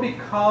 or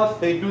because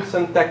they do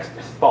some text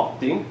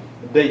spotting,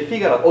 they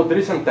figure out, oh, there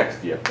is some text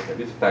here. Okay,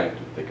 this is time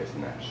to take a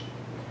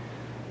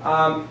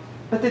snapshot.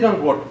 But they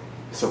don't work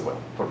so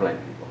well for blind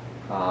people.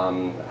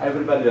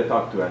 Everybody that I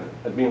talked to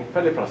has been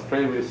fairly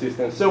frustrated with the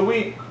system. So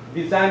we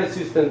designed a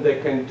system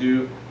that can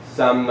do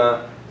some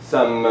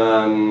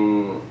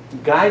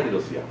guided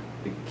OCR.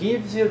 It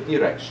gives you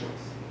directions.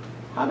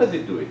 How does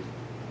it do it?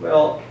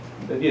 Well,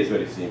 the idea is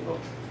very simple.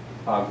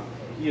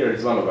 Here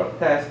is one of our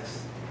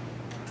tests,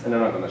 and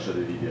I'm not going to show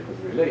the video because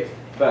we're late,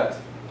 but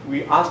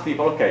we ask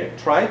people, okay,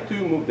 try to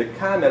move the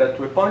camera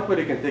to a point where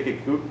you can take a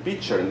good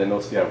picture and then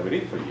OCR will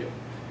read for you.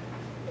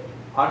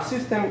 Our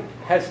system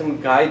has some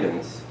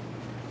guidance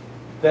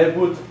that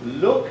would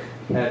look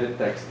at the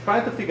text, try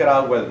to figure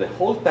out whether the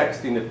whole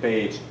text in the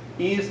page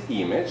is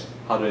imaged.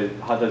 How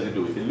does it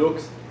do it? It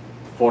looks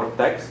for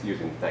text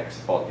using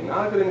text spotting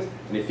algorithms,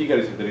 and it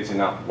figures if there is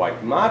enough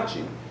white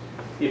margin.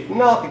 If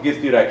not, it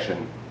gives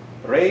direction.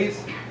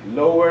 Raise,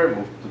 lower,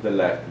 move to the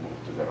left,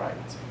 move to the right.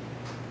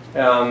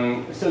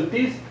 So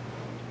this,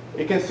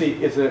 you can see,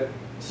 is a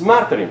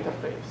smarter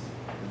interface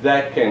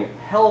that can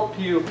help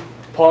you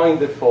point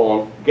the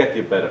phone, get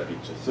you better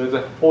pictures. So it's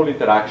a whole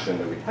interaction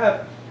that we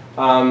have.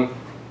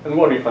 And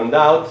what we found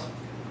out,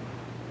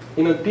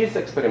 these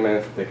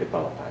experiments take a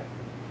ton of time.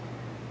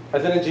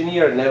 As an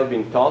engineer, I've never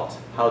been taught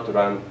how to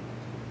run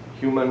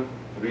human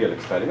real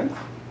experiments.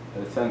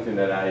 And it's something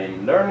that I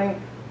am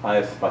learning.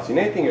 It's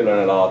fascinating, you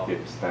learn a lot, you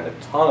spend a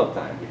ton of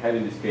time. We had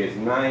in this case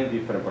 9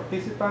 different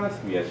participants.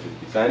 We had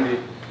to design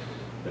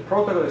the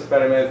protocol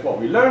experiment. What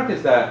we learned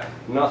is that,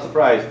 not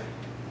surprised,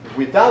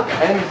 without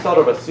any sort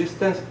of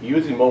assistance,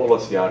 using mobile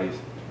OCR is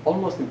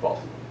almost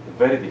impossible,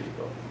 very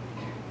difficult.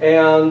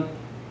 And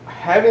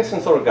having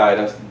some sort of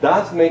guidance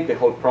does make the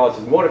whole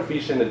process more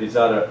efficient than these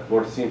other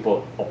more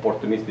simple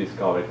opportunistic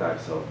discovery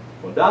types of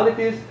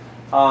modalities.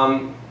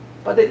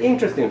 But the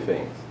interesting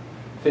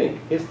thing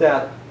is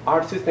that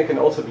our system can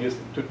also be used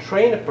to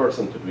train a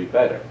person to do it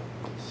better.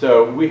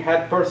 So we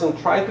had person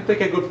try to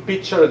take a good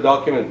picture of a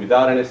document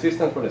without any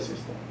assistance from the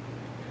system.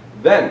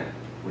 Then,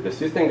 with the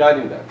system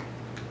guiding them,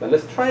 then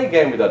let's try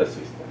again without a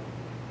system.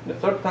 The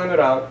third time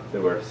around, they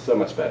were so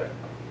much better.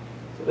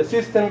 So the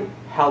system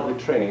helped with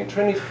training, and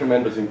training is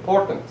tremendously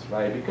important,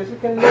 right? Because you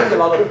can learn a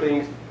lot of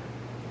things.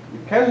 You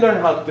can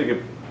learn how to take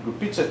a good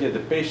picture, get the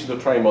patient to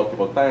try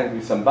multiple times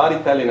with somebody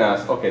telling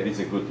us, okay, this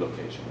is a good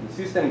location. The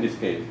system in this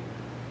case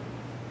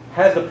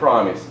has the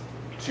promise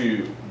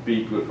to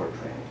be good for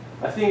training.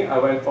 I think I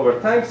went over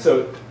time,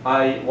 so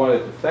I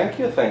wanted to thank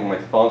my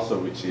sponsor,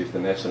 which is the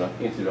National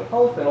Institute of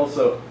Health, and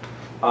also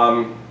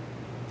I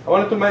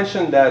wanted to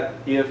mention that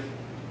if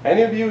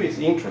any of you is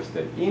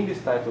interested in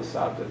this type of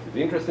subject, is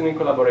interested in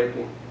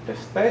collaborating,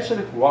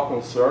 especially for what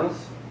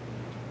concerns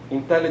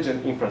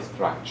intelligent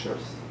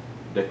infrastructures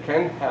that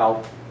can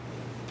help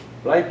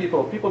blind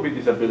people, people with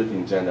disability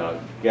in general,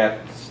 get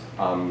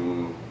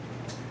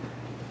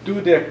do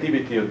the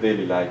activity of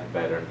daily life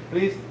better,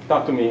 please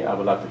talk to me. I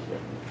would love to hear.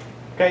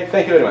 Okay,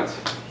 thank you very much.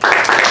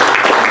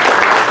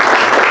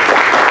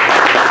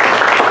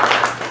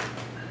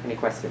 Any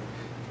questions?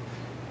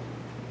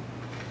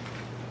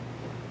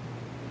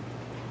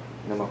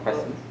 No more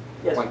questions?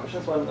 Yes, One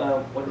just one.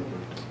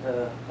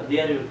 At the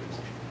end, you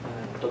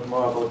talk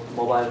more about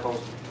mobile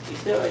phones.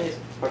 Is there any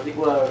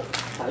particular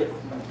type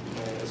of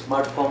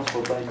smartphones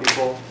for blind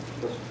people?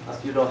 Because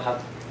as you don't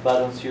have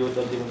buttons, you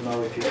don't even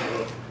know if you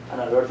have an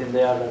alert in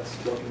there that's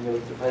blocking your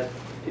device.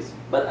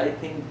 But I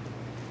think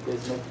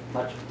there's not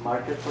much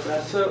market for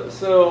that.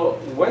 So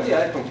when the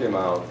iPhone came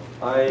out,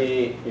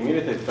 I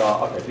immediately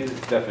thought, okay, this is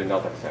definitely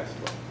not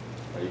accessible.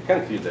 You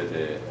can't feel the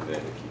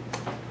key.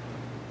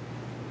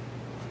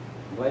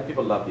 Blind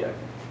people love the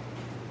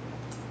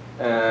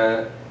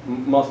iPhone.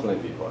 Most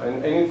blind people.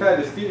 And in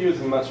fact, they still use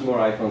much more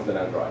iPhones than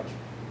Android.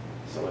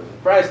 So it's a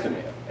surprise to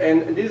me.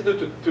 And this is due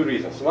to two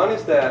reasons. One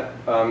is that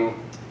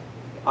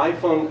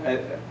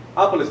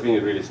Apple has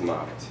been really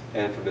smart.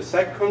 And for the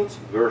second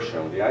version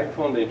of the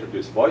iPhone, they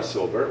introduced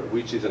VoiceOver,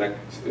 which is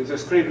a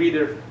screen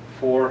reader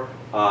for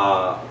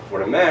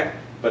a Mac,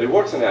 but it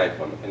works on the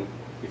iPhone. And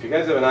if you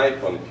guys have an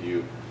iPhone, if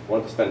you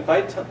want to spend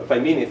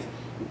 5 minutes,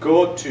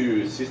 go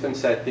to System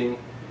Setting,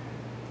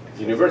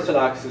 Universal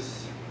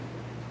Access,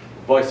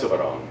 VoiceOver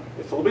on.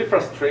 It's a little bit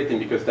frustrating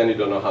because then you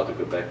don't know how to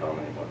go back on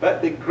anymore.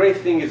 But the great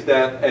thing is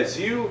that as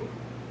you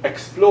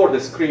explore the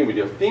screen with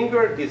your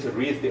finger, this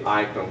reads the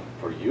icon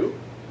for you.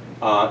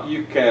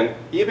 You can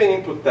even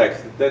input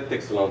text. That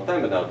takes a long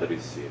time, but now there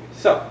is Siri.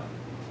 So,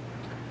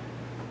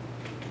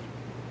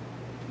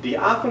 the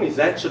iPhone is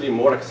actually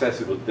more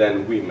accessible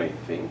than we may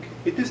think.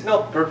 It is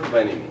not perfect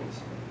by any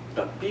means,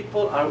 but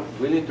people are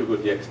willing to go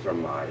the extra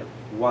mile.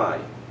 Why?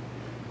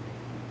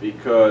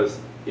 Because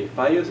if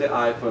I use the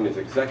iPhone, it's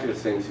exactly the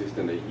same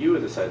system that you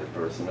as a sighted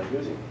person are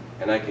using.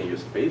 And I can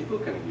use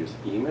Facebook and I can use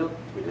email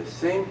with the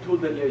same tool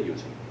that you're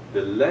using.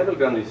 The level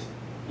ground is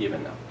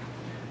even now.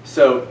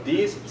 So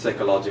this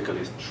psychologically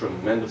is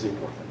tremendously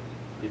important.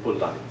 People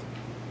love it.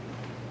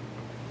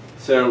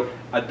 So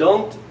I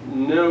don't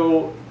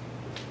know,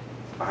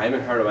 I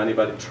haven't heard of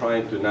anybody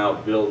trying to now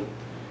build.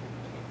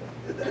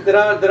 There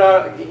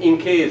are in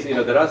case,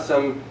 there are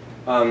some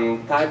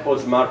type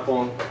of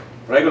smartphone,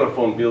 regular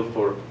phone built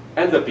for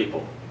elder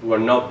people who are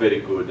not very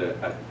good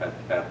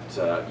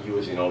at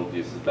using all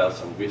these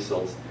bells and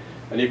whistles.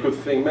 And you could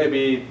think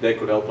maybe they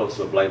could help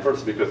also a blind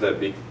person because they're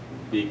big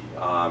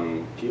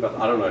keyboard.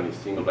 I don't know any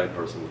single blind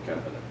person who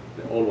can, but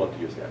they all want to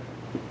use the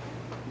iPhone.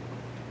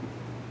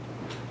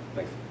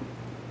 Thanks.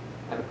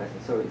 I have a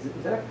question. So is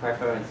there a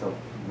preference of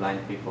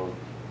blind people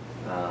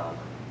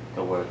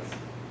towards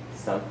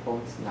cell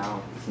phones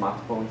now,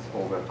 smartphones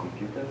over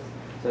computers?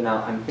 So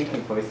now I'm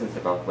thinking, for instance,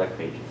 about web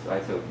pages,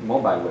 right? So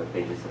mobile web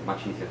pages are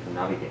much easier to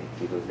navigate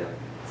because they're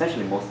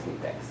essentially mostly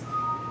text.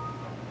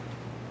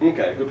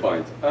 Okay, good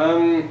point.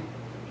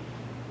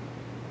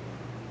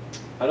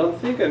 I don't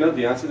think I know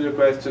the answer to your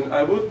question.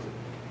 I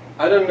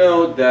don't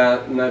know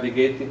that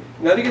navigating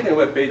a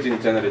web page in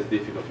general is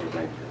difficult for a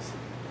blind person,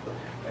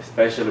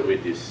 especially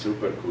with these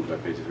super cool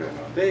web pages we have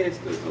nowadays.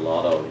 There's a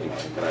lot of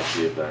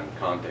interactive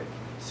content.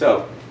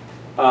 So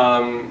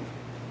I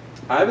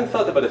haven't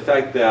thought about the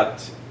fact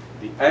that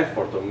the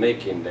effort of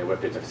making the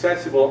web page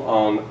accessible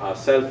on a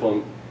cell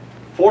phone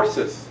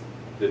forces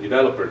the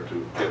developer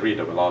to get rid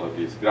of a lot of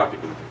this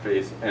graphical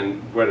interface,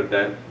 and whether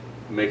that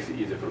makes it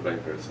easier for a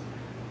blind person.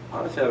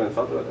 Honestly, I haven't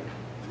thought about that.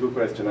 It's a good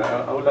question.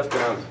 I would ask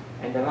around.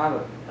 And there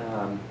are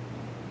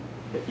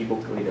the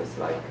ebook readers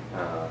like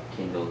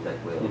Kindle that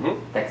will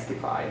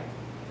textify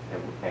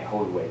a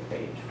whole web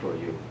page for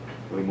you,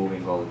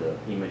 removing all the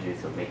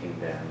images or making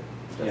them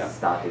just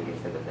static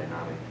instead of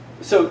dynamic.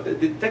 So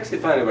the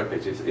textifying web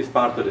page is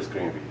part of the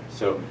screen reader.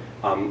 So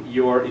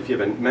if you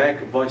have a Mac,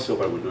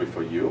 VoiceOver will do it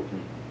for you.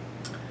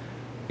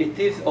 It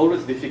is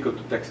always difficult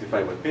to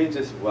textify web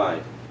pages. Why?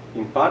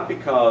 In part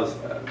because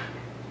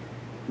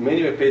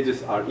many web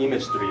pages are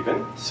image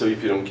driven. So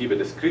if you don't give a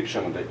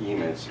description of the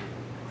image,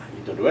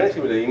 you don't do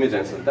anything with the image,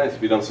 and sometimes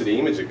if you don't see the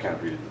image, you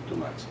can't really do too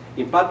much.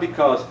 In part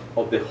because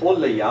of the whole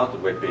layout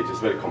of web page is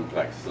very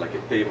complex. It's like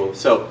a table.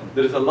 So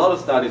there is a lot of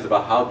studies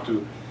about how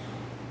to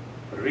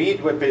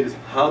read web pages,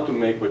 how to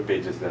make web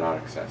pages that are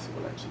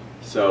accessible, actually.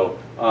 So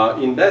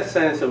in that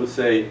sense, I would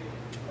say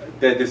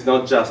that is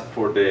not just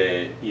for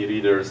the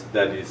e-readers,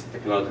 that is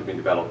technology being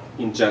developed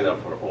in general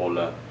for all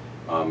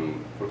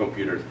for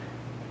computers.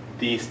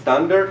 The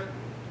standard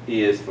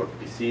is for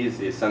PCs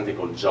is something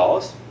called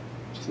JAWS,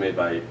 which is made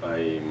by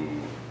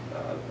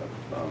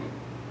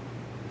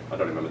I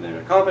don't remember the name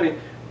of the company,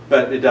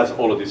 but it does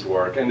all of this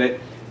work. And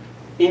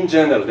in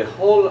general, the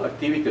whole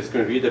activity of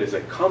screen reader is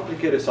a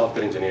complicated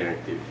software engineering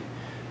activity.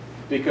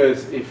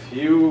 Because if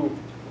you,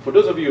 for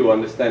those of you who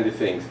understand the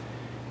things,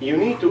 you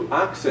need to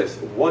access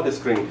what the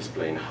screen is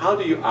displaying. How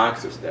do you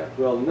access that?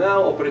 Well,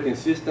 now operating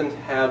systems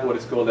have what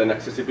is called an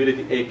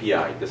accessibility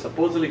API that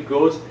supposedly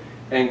goes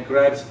and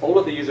grabs all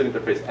of the user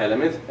interface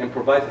elements and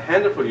provides a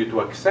handle for you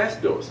to access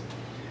those.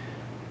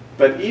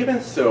 But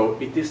even so,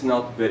 it is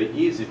not very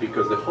easy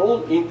because the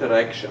whole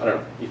interaction, I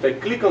don't know, if I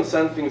click on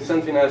something,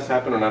 something else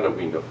happens on another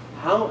window.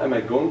 How am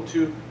I going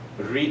to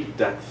read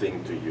that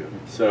thing to you?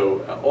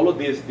 So all of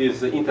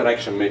this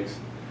interaction makes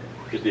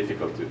it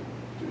difficult to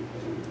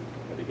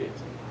navigate.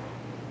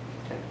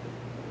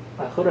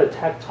 I heard a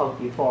TED talk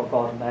before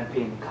about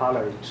mapping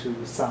color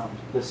to sound.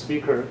 The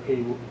speaker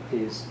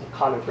is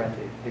color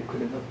blinded. He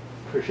couldn't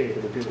appreciate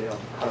the beauty of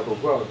a colorful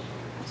world.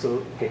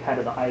 So he had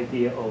an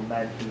idea of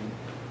mapping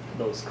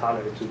those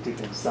colors to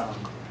different sound.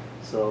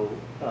 So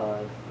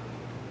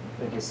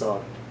when he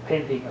saw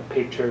painting a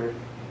picture,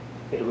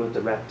 it will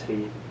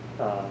directly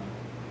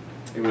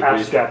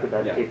abstract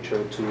that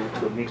picture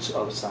to a mix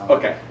of sound.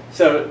 Okay,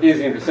 so this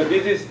is interesting.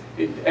 So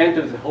it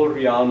enters the whole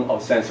realm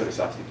of sensory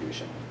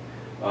substitution,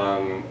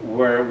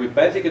 where we're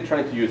basically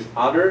trying to use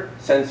other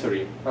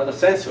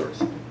sensors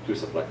to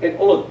supply, and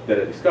all of that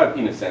I described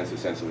in a sense is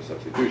sensory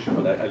substitution,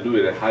 but I do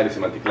it at a highly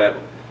semantic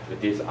level.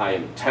 That is, I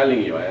am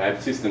telling you, I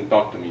have system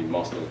talk to me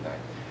most of the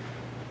time.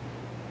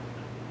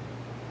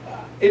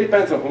 It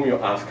depends on whom you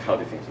ask how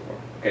the things work.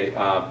 Okay,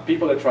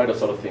 people that try to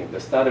sort of think. They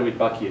started with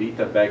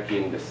Bakirita back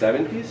in the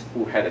 70s,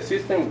 who had a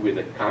system with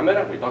a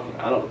camera, we're talking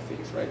analog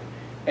things, right?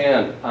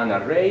 And an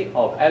array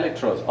of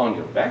electrodes on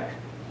your back,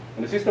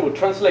 and the system would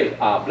translate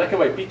a black and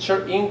white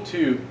picture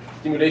into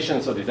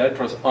simulations of these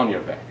electrodes on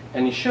your back.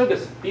 And it showed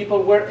that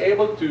people were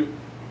able to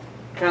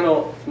kind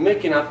of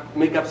make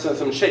up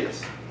some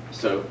shapes.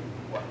 So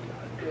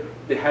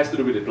it has to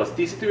do with the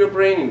plasticity of your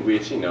brain, in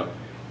which, you know,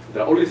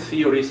 there are all these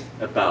theories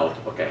about,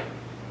 okay,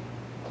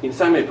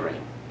 inside my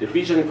brain, the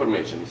visual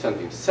information is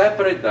something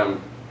separate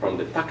from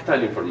the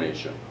tactile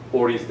information,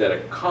 or is there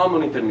a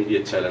common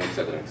intermediate channel,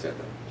 etc.,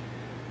 etc.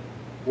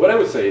 What I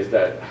would say is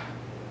that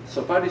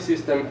so far the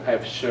system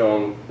have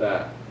shown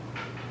that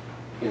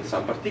in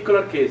some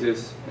particular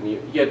cases, and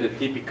you get the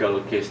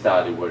typical case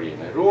study where in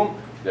a room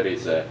there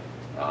is a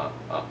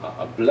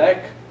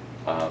black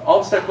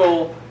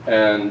obstacle,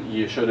 and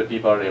you show that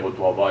people are able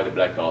to avoid the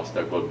black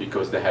obstacle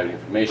because they have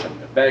information on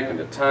the back, on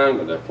the tongue,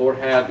 on the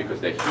forehead, because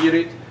they hear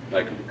it,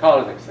 like the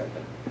colors, etc.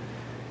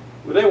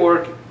 Would they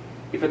work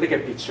if I take a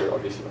picture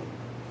of this room?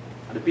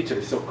 The picture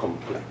is so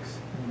complex.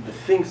 The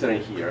things that are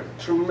in here are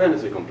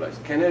tremendously complex.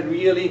 Can I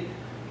really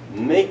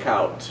make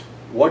out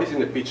what is in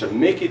the picture,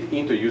 make it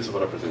into a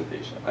usable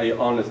representation? I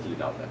honestly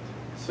doubt that.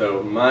 So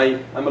I'm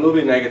a little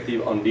bit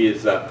negative on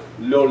these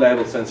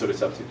low-level sensory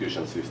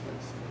substitution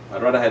systems.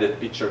 I'd rather have a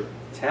picture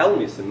tell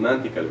me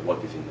semantically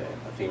what is in there.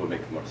 I think it would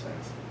make more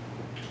sense.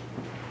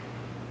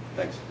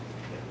 Thanks.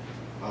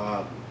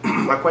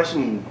 My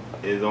question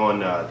is on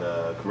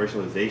the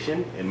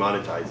commercialization and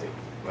monetizing.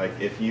 Like,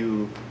 if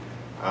you,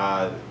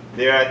 I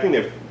think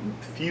there are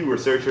few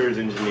researchers,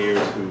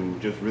 engineers who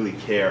just really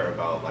care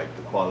about like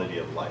the quality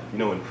of life, you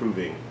know,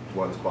 improving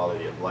one's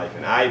quality of life.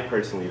 And I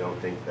personally don't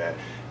think that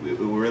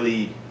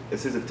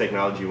assistive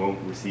technology won't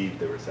receive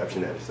the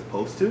reception that it's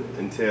supposed to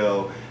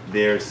until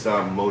there's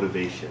some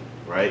motivation,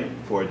 right,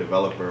 for a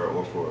developer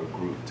or for a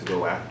group to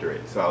go after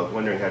it. So I was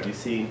wondering, have you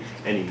seen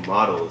any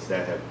models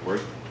that have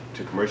worked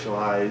to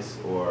commercialize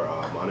or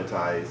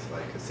monetize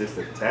like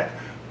assistive tech?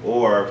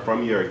 Or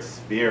from your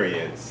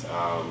experience,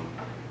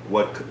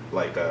 what could,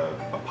 like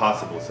a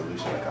possible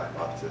solution, like a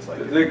hypothesis? Like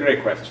it's a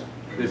great question.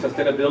 The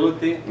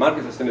sustainability,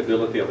 market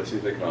sustainability of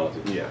assistive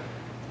technology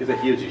is a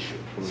huge issue.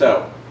 Mm-hmm.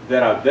 So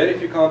there are very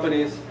few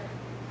companies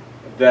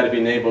that have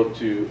been able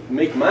to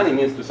make money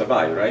means to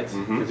survive, right?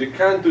 Because you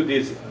can't do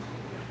this.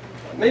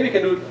 Maybe you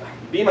can do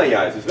Be My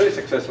Eyes. It's very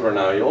successful right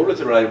now. You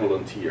always rely on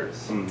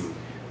volunteers.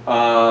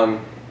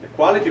 The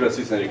quality of the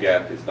system you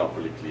get is not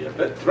really clear.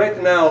 But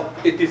right now,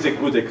 it is a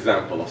good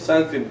example of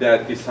something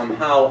that is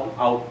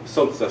somehow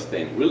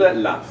self-sustaining. Will that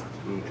last?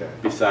 Okay.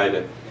 Beside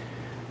it.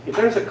 In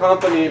terms of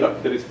company,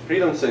 look, there is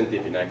Freedom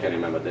Scientific, I can't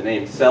remember the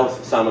name, sells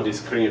some of these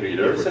screen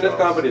readers, and that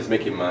company is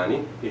making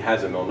money. It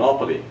has a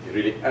monopoly. It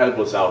really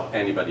elbows out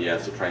anybody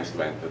else who tries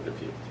to enter the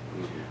field.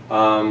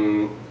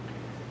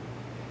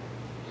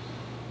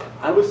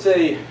 I would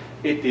say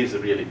it is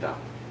really tough,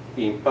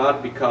 in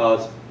part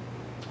because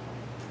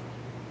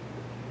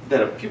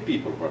there are few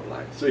people who are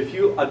blind. So if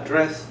you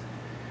address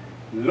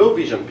low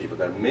vision people,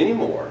 there are many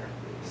more.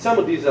 Some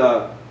of these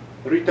are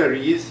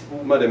retirees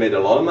who might have made a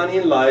lot of money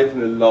in life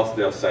and lost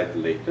their sight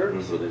later.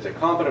 So there's a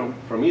company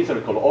from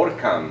Israel called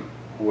Orcam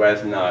who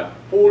has now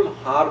full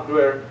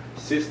hardware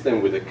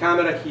system with a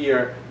camera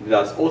here, it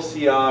does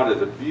OCR,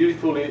 there's a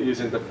beautiful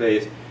user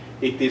interface.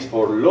 It is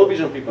for low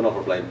vision people, not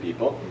for blind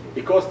people.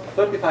 It costs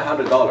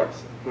 $3,500.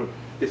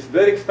 It's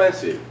very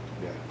expensive.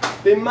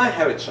 They might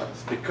have a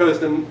chance because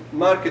the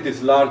market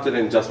is larger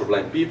than just for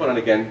blind people, and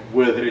again,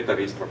 whether it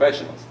is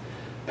professionals.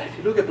 But if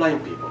you look at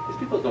blind people, these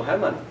people don't have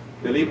money.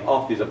 They live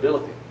off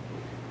disability.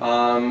 There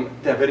are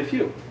very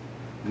few.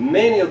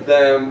 Many of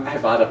them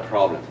have other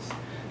problems.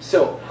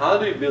 So how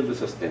do you build a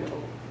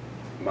sustainable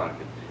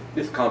market?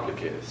 It's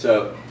complicated.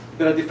 So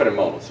there are different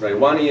models, right?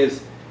 One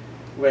is,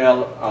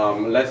 well,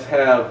 let's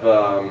have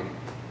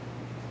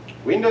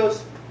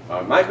Windows,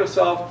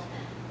 Microsoft,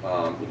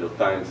 in those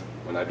times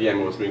when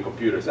IBM was doing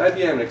computers,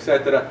 IBM,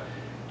 etc.,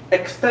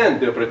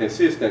 extend the operating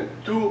system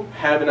to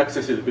have an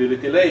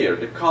accessibility layer.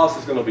 The cost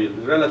is going to be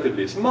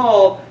relatively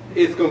small.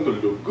 It's going to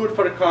look good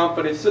for the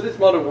company. So this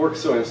model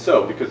works so and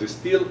so because it's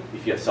still,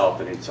 if you have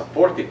software, you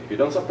support it. If you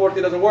don't support it,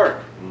 it doesn't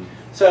work.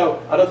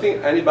 So I don't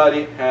think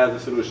anybody has a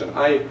solution.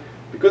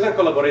 Because I'm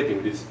collaborating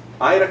with this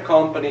IRA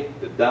company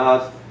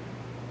that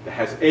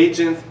has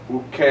agents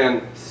who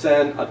can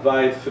send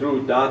advice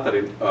through data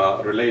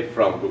relayed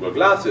from Google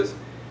Glasses.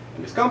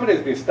 And this company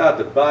has been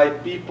started by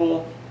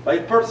people, by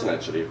a person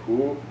actually,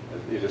 who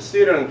is a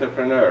serial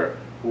entrepreneur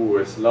who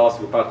has lost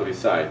a part of his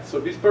sight. So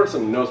this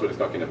person knows what he's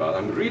talking about.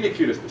 I'm really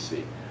curious to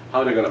see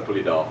how they're going to pull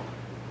it off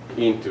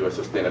into a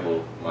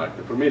sustainable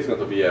market. For me, it's going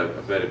to be a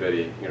very,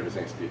 very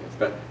interesting experience.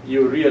 But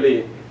you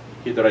really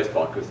hit the right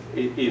spot because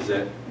it is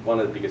one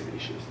of the biggest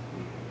issues.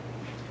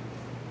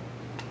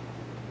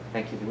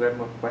 Thank you. Do we have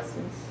more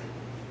questions?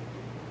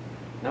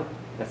 No?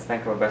 Let's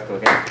thank Roberto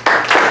again.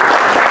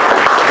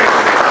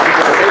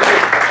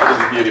 This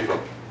is beautiful.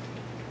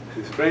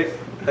 This is great.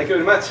 Thank you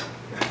very much.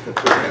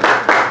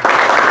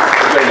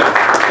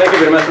 Thank you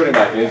very much for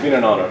inviting me. It's been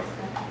an honor.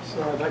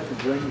 So I'd like to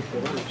join you for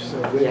lunch.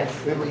 So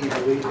when will you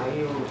leave?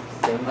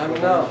 I'm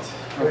not.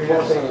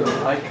 Unfortunately,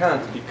 I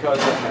can't because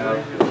I have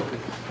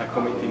a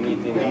committee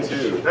meeting in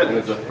 2. And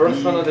it's the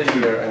first one of the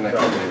year and I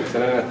can't do it.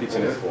 And I'm not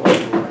teaching it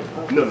 4.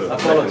 No.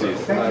 Apologies.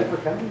 Thank you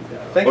for coming.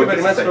 Thank you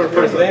very much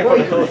for staying for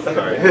the whole time.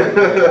 Sorry.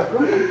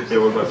 Yeah,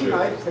 what about you?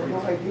 I just had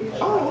no idea.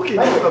 Oh, okay,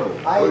 no trouble.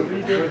 I What-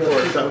 redid the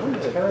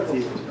terrible.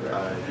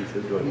 He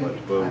said doing lunch,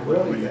 but what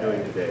are you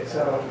doing today?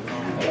 So,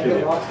 I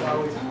get lost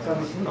always.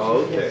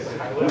 Oh, okay.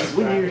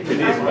 What year It is,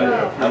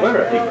 right?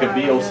 However, it could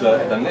be also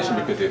a damnation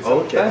because it's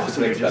Okay.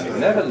 fantasy that you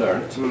never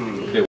learned.